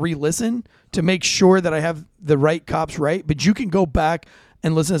back and re-listen to make sure that I have the right cops right. But you can go back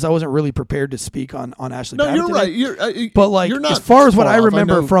and listen, as I wasn't really prepared to speak on Ashley. No, Babbitt you're today. right. But you're not as far as what I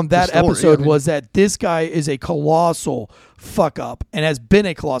remember I from that episode I mean, was that this guy is a colossal fuck up and has been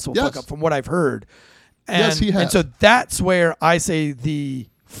a colossal fuck up from what I've heard. And, yes, he has. And so that's where I say the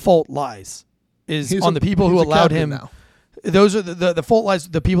fault lies is on the people who allowed him. Now. Those are the fault lies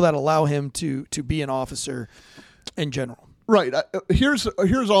with the people that allow him to be an officer in general. Right. Here's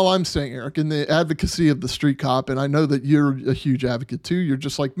all I'm saying, Eric, in the advocacy of the street cop, and I know that you're a huge advocate too. You're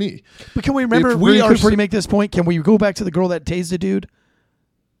just like me. But can we remember, before you make this point, can we go back to the girl that tased a dude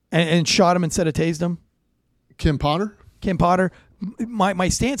and shot him instead of tased him? Kim Potter? Kim Potter. My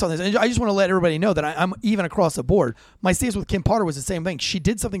stance on this, and I just want to let everybody know that I'm even across the board. My stance with Kim Potter was the same thing. She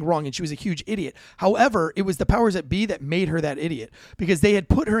did something wrong, and she was a huge idiot. However, it was the powers that be that made her that idiot, because they had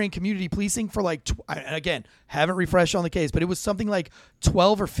put her in community policing for like, again, haven't refreshed on the case, but it was something like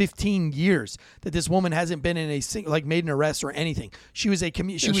 12 or 15 years that this woman hasn't been in made an arrest or anything. She was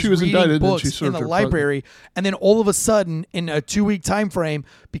she was reading books in the library, and then all of a sudden, in a 2-week time frame,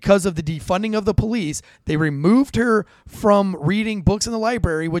 because of the defunding of the police, they removed her from reading books in the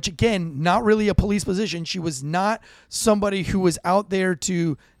library, which again, not really a police position. She was not somebody who was out there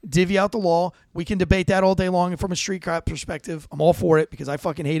to divvy out the law. We can debate that all day long, and from a street cop perspective, I'm all for it because I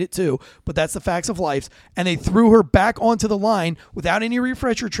fucking hate it too, but that's the facts of life. And they threw her back onto the line without any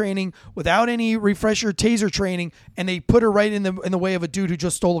refresher training, without any refresher taser training, and they put her right in the way of a dude who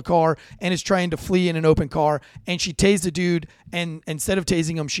just stole a car and is trying to flee in an open car, and she tased the dude, and instead of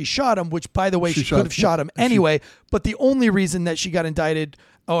tasing him, she shot him, which, by the way, she could have shot him anyway. But the only reason that she got indicted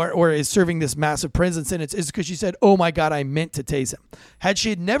or is serving this massive prison sentence is because she said, "Oh my God, I meant to tase him." Had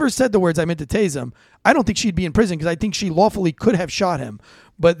she never said the words, "I meant to tase him," I don't think she'd be in prison, because I think she lawfully could have shot him,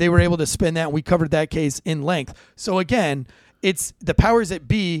 but they were able to spin that, and we covered that case in length. So again, it's the powers that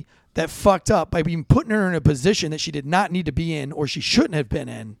be that fucked up by being putting her in a position that she did not need to be in, or she shouldn't have been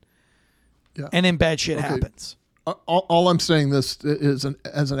in. Yeah. And then bad shit happens. All I'm saying this is,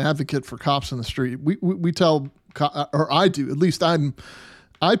 as an advocate for cops in the street, we tell, or I do, at least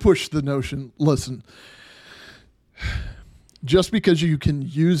I push the notion, listen, just because you can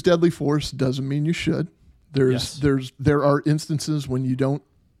use deadly force doesn't mean you should. There are instances when you don't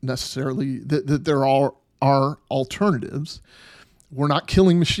necessarily, that there are alternatives. We're not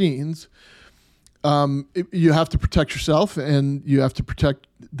killing machines. You have to protect yourself, and you have to protect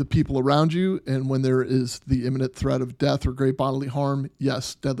the people around you. And when there is the imminent threat of death or great bodily harm,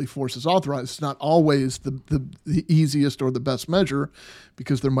 yes, deadly force is authorized. It's not always the easiest or the best measure,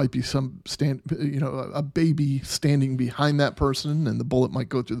 because there might be a baby standing behind that person, and the bullet might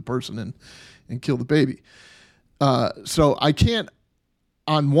go through the person and kill the baby. So I can't,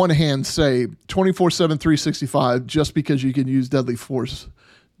 on one hand, say 24/7, 365, just because you can use deadly force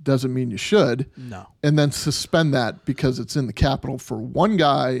doesn't mean you should. No. And then suspend that because it's in the Capitol for one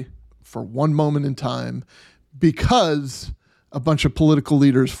guy, for one moment in time, because a bunch of political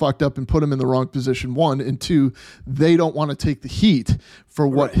leaders fucked up and put him in the wrong position, one. And two, they don't want to take the heat for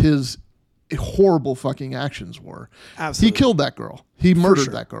what his horrible fucking actions were. Absolutely. He killed that girl. He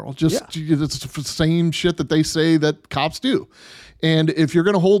murdered that girl. It's the same shit that they say that cops do. And if you're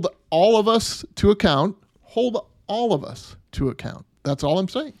going to hold all of us to account, hold all of us to account. That's all I'm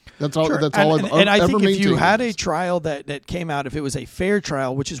saying. That's all. Sure. That's all I've ever maintained. And I think if you had a trial that came out, if it was a fair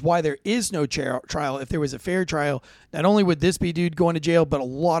trial, which is why there is no trial. If there was a fair trial, not only would this be dude going to jail, but a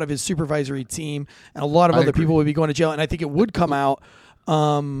lot of his supervisory team and a lot of other people would be going to jail. And I think it would come out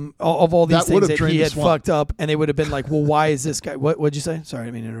of all these things that he had fucked up, and they would have been like, "Well, why is this guy?" What'd you say? Sorry, I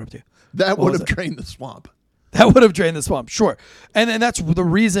didn't mean to interrupt you. That would have drained the swamp. That would have drained the swamp, sure. And that's the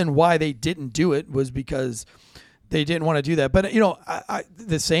reason why they didn't do it, was because they didn't want to do that. But, I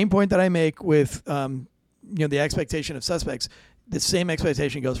the same point that I make with, the expectation of suspects, the same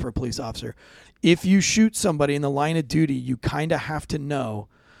expectation goes for a police officer. If you shoot somebody in the line of duty, you kind of have to know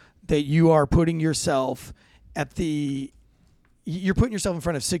that you are putting yourself you're putting yourself in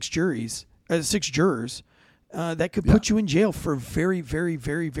front of six jurors that could put you in jail for a very, very,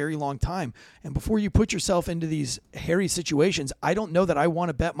 very, very long time. And before you put yourself into these hairy situations, I don't know that I want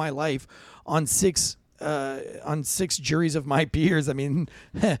to bet my life on six juries of my peers. I mean,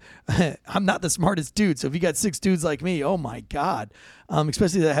 I'm not the smartest dude. So if you got six dudes like me, oh my God,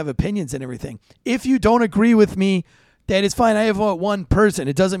 especially that have opinions and everything. If you don't agree with me, that is fine. I have one person.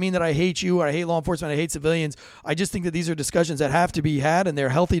 It doesn't mean that I hate you or I hate law enforcement. I hate civilians. I just think that these are discussions that have to be had, and they're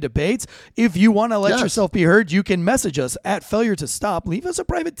healthy debates. If you want to let yourself be heard, you can message us at Failure to Stop. Leave us a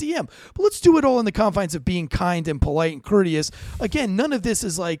private DM. But let's do it all in the confines of being kind and polite and courteous. Again, none of this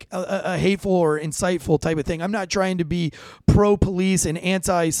is like a hateful or insightful type of thing. I'm not trying to be pro-police and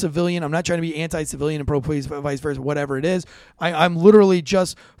anti-civilian. I'm not trying to be anti-civilian and pro-police, vice versa, whatever it is. I'm literally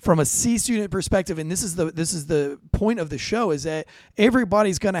just from a C student perspective, and this is the point of the show is that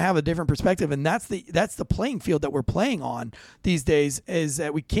everybody's going to have a different perspective, and that's the playing field that we're playing on these days. Is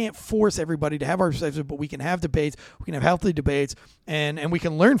that we can't force everybody to have our perspective, but we can have debates, we can have healthy debates, and we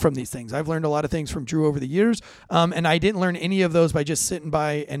can learn from these things. I've learned a lot of things from Drew over the years, and I didn't learn any of those by just sitting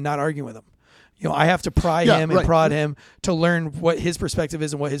by and not arguing with him. I have to pry him and prod him to learn what his perspective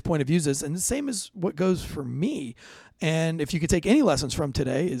is and what his point of view is. And the same is what goes for me. And if you could take any lessons from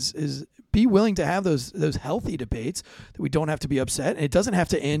today is be willing to have those healthy debates that we don't have to be upset. And it doesn't have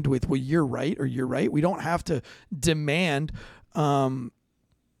to end with, well, you're right or you're right. We don't have to demand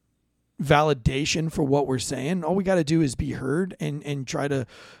validation for what we're saying. All we got to do is be heard and try to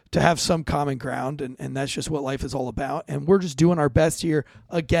have some common ground. And that's just what life is all about. And we're just doing our best here.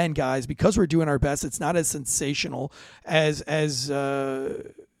 Again, guys, because we're doing our best, it's not as sensational as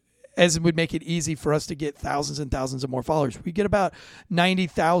it would make it easy for us to get thousands and thousands of more followers. We get about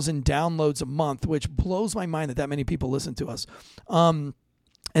 90,000 downloads a month, which blows my mind that many people listen to us. And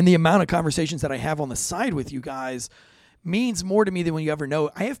the amount of conversations that I have on the side with you guys means more to me than when you ever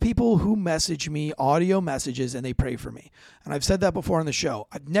know. I have people who message me audio messages and they pray for me. And I've said that before on the show.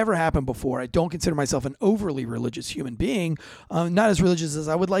 I've never happened before. I don't consider myself an overly religious human being, not as religious as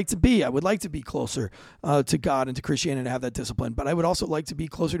I would like to be. I would like to be closer to God and to Christianity and have that discipline. But I would also like to be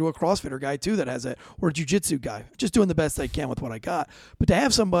closer to a CrossFitter guy too that has that, or a jiu-jitsu guy. Just doing the best I can with what I got. But to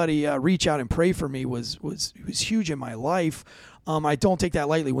have somebody reach out and pray for me was huge in my life. I don't take that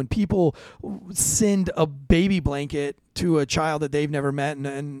lightly. When people send a baby blanket to a child that they've never met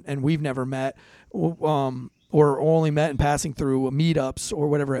and we've never met, or only met in passing through meetups or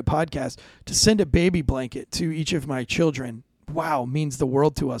whatever at podcasts, to send a baby blanket to each of my children, wow, means the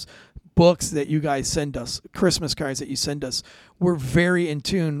world to us. Books that you guys send us, Christmas cards that you send us, we're very in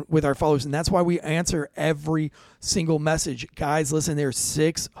tune with our followers, and that's why we answer every single message. Guys, listen, there's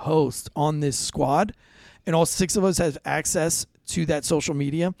 6 hosts on this squad, and all 6 of us have access to that social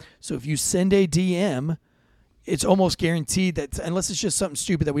media. So if you send a DM, it's almost guaranteed that, unless it's just something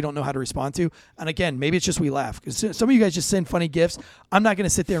stupid that we don't know how to respond to. And again, maybe it's just we laugh. Because some of you guys just send funny gifs. I'm not going to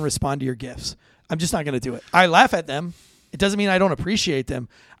sit there and respond to your gifs. I'm just not going to do it. I laugh at them. It doesn't mean I don't appreciate them.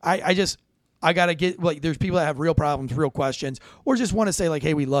 I got to get, like, there's people that have real problems, real questions, or just want to say, like,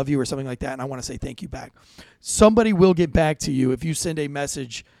 hey, we love you or something like that. And I want to say thank you back. Somebody will get back to you if you send a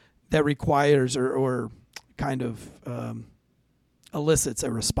message that requires or kind of elicits a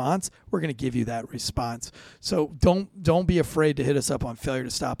response. We're going to give you that response. So don't be afraid to hit us up on Failure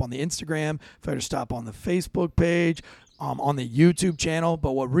to Stop on the Instagram, Failure to Stop on the Facebook page, on the YouTube channel.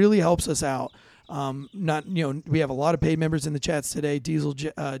 But what really helps us out, we have a lot of paid members in the chats today. Diesel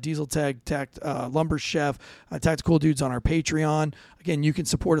Tag, Lumber Chef, Tactical Dudes on our Patreon. Again, you can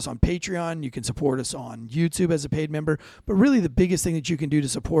support us on Patreon. You can support us on YouTube as a paid member. But really the biggest thing that you can do to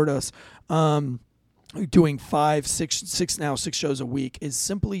support us, doing 5, 6 shows a week, is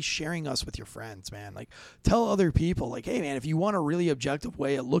simply sharing us with your friends, man. Like, tell other people, like, hey, man, if you want a really objective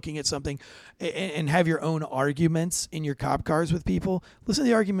way of looking at something and have your own arguments in your cop cars with people, listen to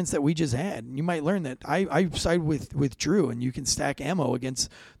the arguments that we just had. You might learn that I side with Drew, and you can stack ammo against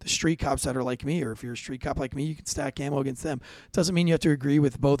the street cops that are like me, or if you're a street cop like me, you can stack ammo against them. Doesn't mean you have to agree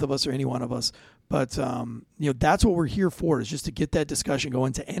with both of us or any one of us. But, that's what we're here for, is just to get that discussion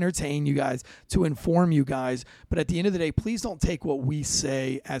going, to entertain you guys, to inform you guys. But at the end of the day, please don't take what we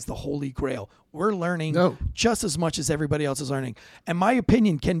say as the holy grail. We're learning just as much as everybody else is learning. And my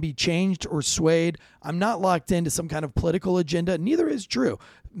opinion can be changed or swayed. I'm not locked into some kind of political agenda. Neither is Drew.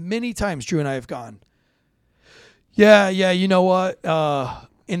 Many times Drew and I have gone, yeah, you know what?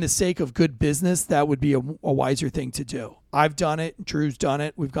 In the sake of good business, that would be a wiser thing to do. I've done it. Drew's done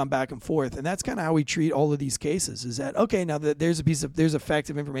it. We've gone back and forth. And that's kind of how we treat all of these cases, is that, okay, now that there's a fact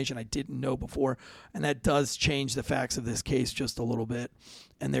of information I didn't know before, and that does change the facts of this case just a little bit.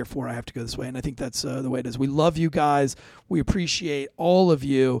 And therefore I have to go this way. And I think that's the way it is. We love you guys. We appreciate all of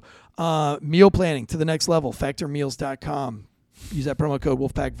you. Meal planning to the next level, factormeals.com. Use that promo code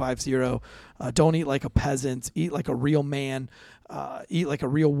Wolfpack50. Don't eat like a peasant. Eat like a real man. Eat like a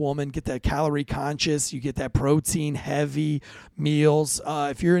real woman. Get that calorie conscious. You get that protein heavy meals.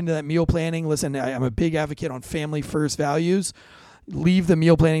 If you're into that meal planning, listen, I'm a big advocate on family first values. Leave the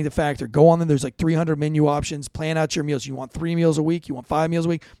meal planning to Factor. Go on there. There's like 300 menu options. Plan out your meals. You want 3 meals a week? You want 5 meals a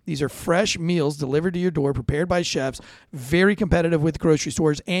week? These are fresh meals delivered to your door, prepared by chefs, very competitive with grocery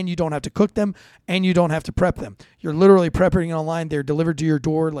stores, and you don't have to cook them, and you don't have to prep them. You're literally prepping it online. They're delivered to your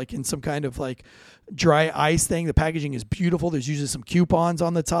door like in some kind of like dry ice thing. The packaging is beautiful. There's usually some coupons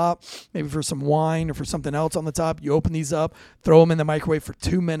on the top, maybe for some wine or for something else on the top. You open these up, throw them in the microwave for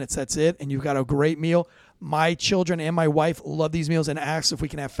 2 minutes. That's it, and you've got a great meal. my children and my wife love these meals and ask if we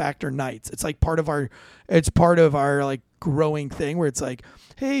can have factor nights. It's like part of our like growing thing where it's like,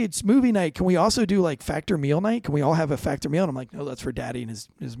 hey, it's movie night. Can we also do like factor meal night? Can we all have a factor meal? And I'm like, no, that's for daddy and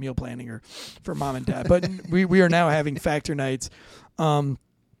his meal planning, or for mom and dad. But we are now having factor nights.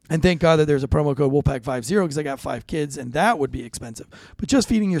 And thank God that there's a promo code Wolfpack50 because I got 5 kids, and that would be expensive. But just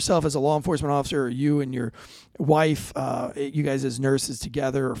feeding yourself as a law enforcement officer, or you and your wife, you guys as nurses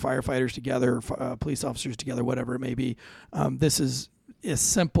together, or firefighters together, or police officers together, whatever it may be, this is a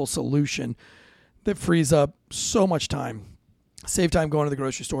simple solution that frees up so much time. Save time going to the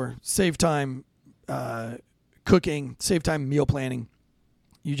grocery store. Save time cooking. Save time meal planning.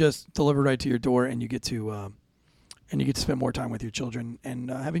 You just deliver right to your door, and you get to spend more time with your children and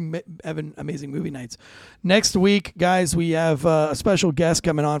having amazing movie nights. Next week, guys, we have a special guest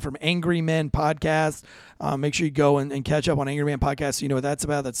coming on from Angry Men Podcast. Make sure you go and catch up on Angry Men Podcast so you know what that's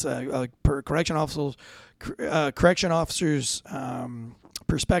about. That's correction officers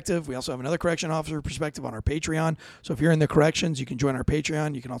perspective. We also have another correction officer perspective on our Patreon. So if you're in the corrections, you can join our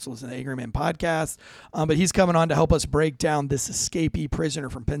Patreon. You can also listen to the Angry Man Podcast. But he's coming on to help us break down this escapee prisoner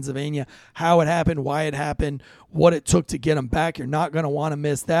from Pennsylvania, how it happened, why it happened, what it took to get him back. You're not going to want to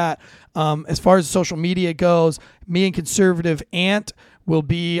miss that. As far as social media goes, me and Conservative Ant I will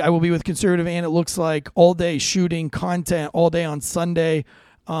be with Conservative Ant, it looks like, all day shooting content all day on Sunday.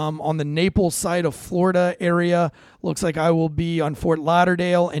 On the Naples side of Florida area. Looks like I will be on Fort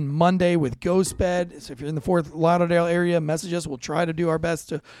Lauderdale and Monday with Ghost Bed. So if you're in the Fort Lauderdale area, message us. We'll try to do our best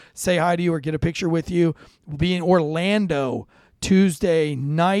to say hi to you or get a picture with you. We'll be in Orlando Tuesday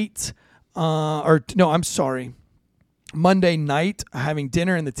night. Monday night, having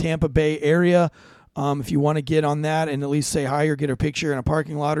dinner in the Tampa Bay area. If you want to get on that and at least say hi or get a picture in a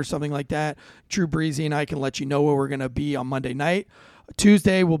parking lot or something like that, Drew Breezy and I can let you know where we're going to be on Monday night.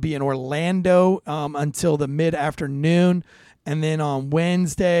 Tuesday, we'll be in Orlando until the mid-afternoon. And then on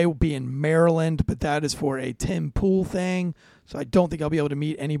Wednesday, we'll be in Maryland, but that is for a Tim Pool thing. So I don't think I'll be able to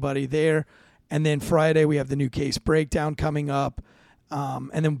meet anybody there. And then Friday, we have the new case breakdown coming up. And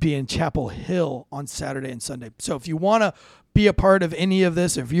then we'll be in Chapel Hill on Saturday and Sunday. So if you want to be a part of any of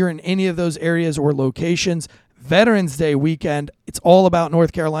this, if you're in any of those areas or locations, Veterans Day weekend, it's all about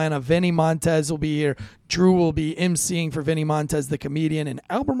North Carolina. Vinny Montez will be here. Drew will be emceeing for Vinny Montez, the comedian, in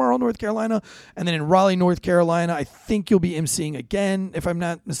Albemarle, North Carolina. And then in Raleigh, North Carolina, I think you'll be emceeing again, if I'm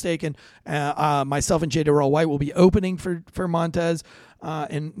not mistaken. Myself and J. Darrell White will be opening for Montez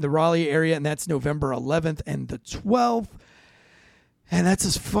in the Raleigh area, and that's November 11th and the 12th. And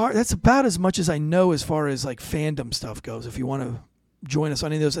that's about as much as I know as far as like fandom stuff goes, if you want to join us on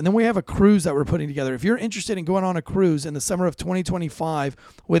any of those. And then we have a cruise that we're putting together. If you're interested in going on a cruise in the summer of 2025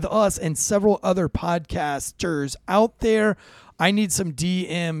 with us and several other podcasters out there, I need some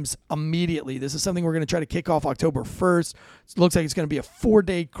DMs immediately. This is something we're going to try to kick off October 1st. It looks like it's going to be a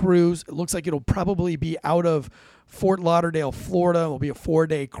 4-day cruise. It looks like it'll probably be out of Fort Lauderdale, Florida. It'll be a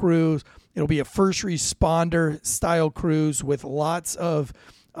 4-day cruise. It'll be a first responder style cruise with lots of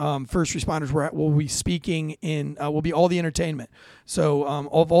first responders. We'll be speaking in, will be all the entertainment. So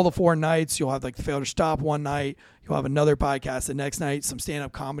of all the 4 nights, you'll have like the Fail to Stop one night. You'll have another podcast the next night, some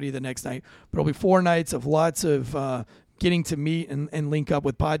stand-up comedy the next night. But it'll be 4 nights of lots of getting to meet and link up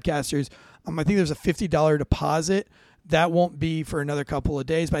with podcasters. I think there's a $50 deposit. That won't be for another couple of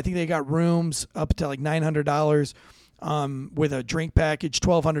days, but I think they got rooms up to like $900 with a drink package,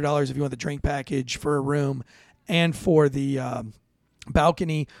 $1,200 if you want the drink package for a room and for the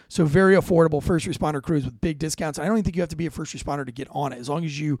balcony. So very affordable first responder cruise with big discounts. I don't even think you have to be a first responder to get on it. As long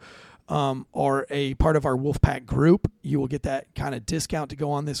as you are a part of our Wolfpack group, you will get that kind of discount to go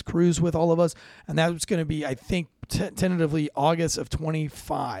on this cruise with all of us. And that's going to be, I think, tentatively August of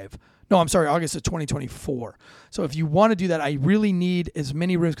 2024. So if you want to do that, I really need as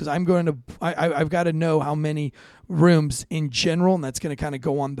many rooms because I've got to know how many rooms in general, and that's going to kind of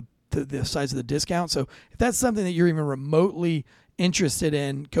go on the size of the discount. So if that's something that you're even remotely interested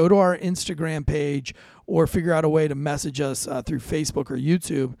in, go to our Instagram page or figure out a way to message us through Facebook or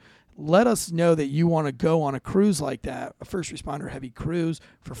YouTube. Let us know that you want to go on a cruise like that, a first responder heavy cruise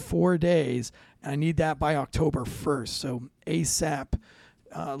for 4 days. And I need that by October 1st. So ASAP,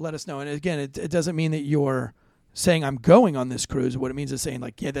 let us know. And again, it doesn't mean that you're saying I'm going on this cruise. What it means is saying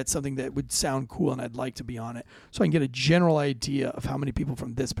like, yeah, that's something that would sound cool and I'd like to be on it. So I can get a general idea of how many people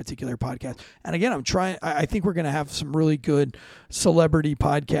from this particular podcast. And again, I think we're going to have some really good celebrity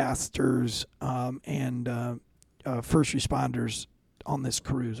podcasters and first responders on this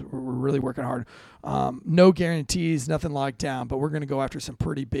cruise. We're really working hard. No guarantees, nothing locked down, but we're going to go after some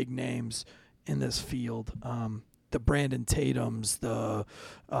pretty big names in this field. Brandon Tatums, the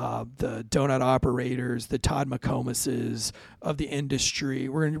donut operators, the Todd McComases of the industry.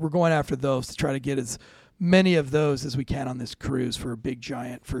 We're going after those to try to get as many of those as we can on this cruise for a big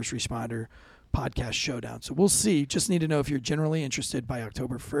giant first responder podcast showdown. So we'll see. Just need to know if you're generally interested by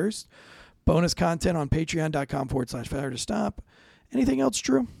October 1st. Bonus content on patreon.com/failure to stop. Anything else,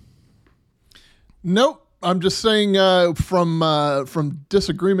 Drew? Nope. I'm just saying from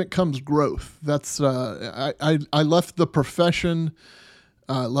disagreement comes growth. That's I left the profession,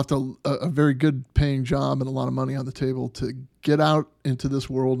 left a very good paying job and a lot of money on the table to get out into this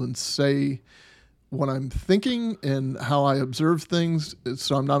world and say what I'm thinking and how I observe things.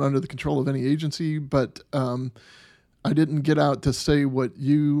 So I'm not under the control of any agency, but I didn't get out to say what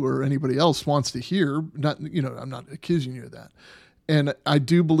you or anybody else wants to hear. Not, I'm not accusing you of that. And I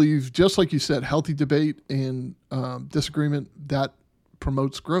do believe, just like you said, healthy debate and disagreement, that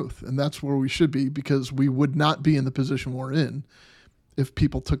promotes growth. And that's where we should be, because we would not be in the position we're in if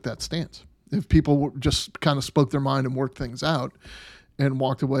people took that stance. If people just kind of spoke their mind and worked things out and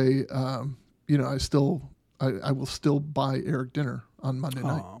walked away, I will still buy Eric dinner on Monday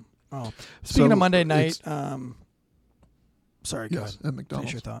night. Speaking of Monday night, sorry, go yes, ahead. At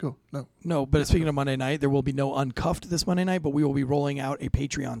McDonald's. Finish your thought. Go. No, but speaking of Monday night, there will be no Uncuffed this Monday night, but we will be rolling out a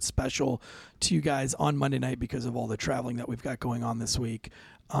Patreon special to you guys on Monday night because of all the traveling that we've got going on this week.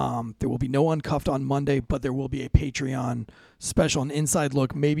 There will be no Uncuffed on Monday, but there will be a Patreon special, an inside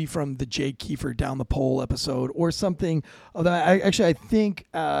look, maybe from the Jay Kiefer Down the Pole episode or something of that. I think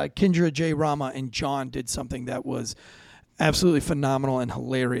Kendra, J. Rama, and John did something that was absolutely phenomenal and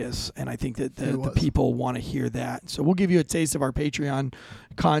hilarious, and I think that the people want to hear that. So we'll give you a taste of our Patreon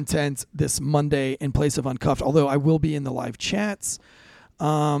content this Monday in place of Uncuffed, although I will be in the live chats.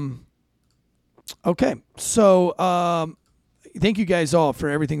 Okay, so thank you guys all for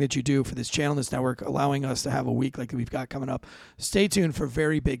everything that you do for this channel, this network, allowing us to have a week like we've got coming up. Stay tuned for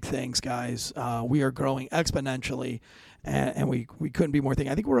very big things, guys. We are growing exponentially, and we couldn't be more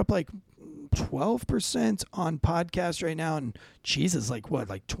thinking. I think we're up like 12% on podcasts right now, and Jesus, like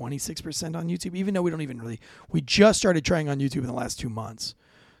 26% on YouTube, even though we just started trying on YouTube in the last 2 months.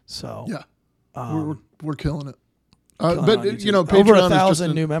 So yeah, we're killing it. But Patreon over 1,000 is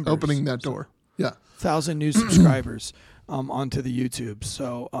just new members, opening that door. Yeah, 1,000 new subscribers onto the YouTube.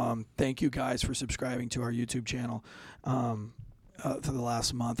 So thank you guys for subscribing to our YouTube channel for the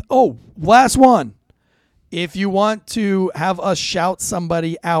last month. Oh, last one. If you want to have us shout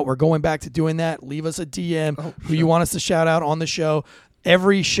somebody out, we're going back to doing that. Leave us a DM who you want us to shout out on the show.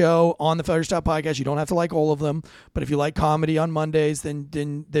 Every show on the Failure to Stop podcast, you don't have to like all of them, but if you like comedy on Mondays,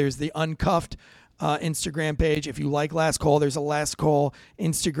 then there's the Uncuffed Instagram page. If you like Last Call, there's a Last Call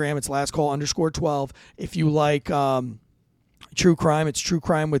Instagram. It's lastcall_12. If you like True Crime, it's True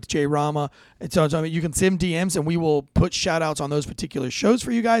Crime with Jay Rama. You can send DMs and we will put shout outs on those particular shows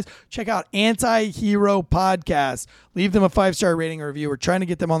for you guys. Check out Anti-Hero Podcast. Leave them a 5-star rating or review. We're trying to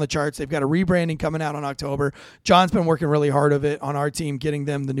get them on the charts. They've got a rebranding coming out in October. John's been working really hard of it on our team, getting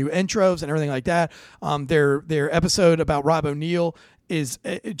them the new intros and everything like that. Their episode about Rob O'Neill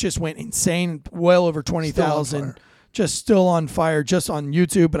it just went insane. Well over 20,000. Just still on fire, just on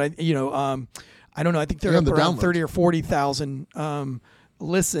YouTube. But I don't know. I think they're up around 30 or 40,000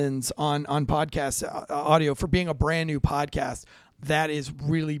 listens on podcast audio for being a brand new podcast. That is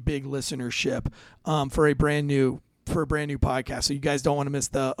really big listenership for a brand new podcast. So you guys don't want to miss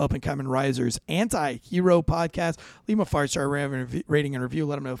the up and coming risers. Anti-Hero Podcast. Leave them a 5-star rating and review.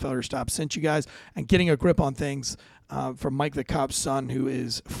 Let them know Failure Stop sent you guys. And Getting a Grip on Things from Mike the Cop's son, who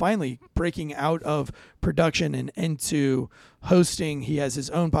is finally breaking out of production and into hosting. He has his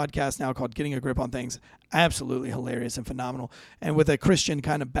own podcast now called Getting a Grip on Things. Absolutely hilarious and phenomenal, and with a Christian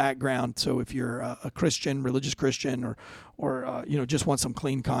kind of background. So if you're a Christian, religious Christian, or just want some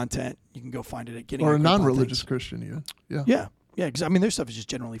clean content, you can go find it at Getting. Or a Grip non-religious Christian, even. Yeah. Because their stuff is just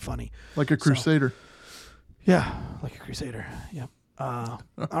generally funny, like a crusader. Like a crusader. Yeah.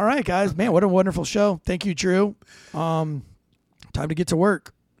 All right, guys. Man, what a wonderful show. Thank you, Drew. Time to get to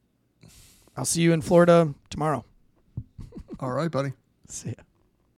work. I'll see you in Florida tomorrow. All right, buddy. See ya.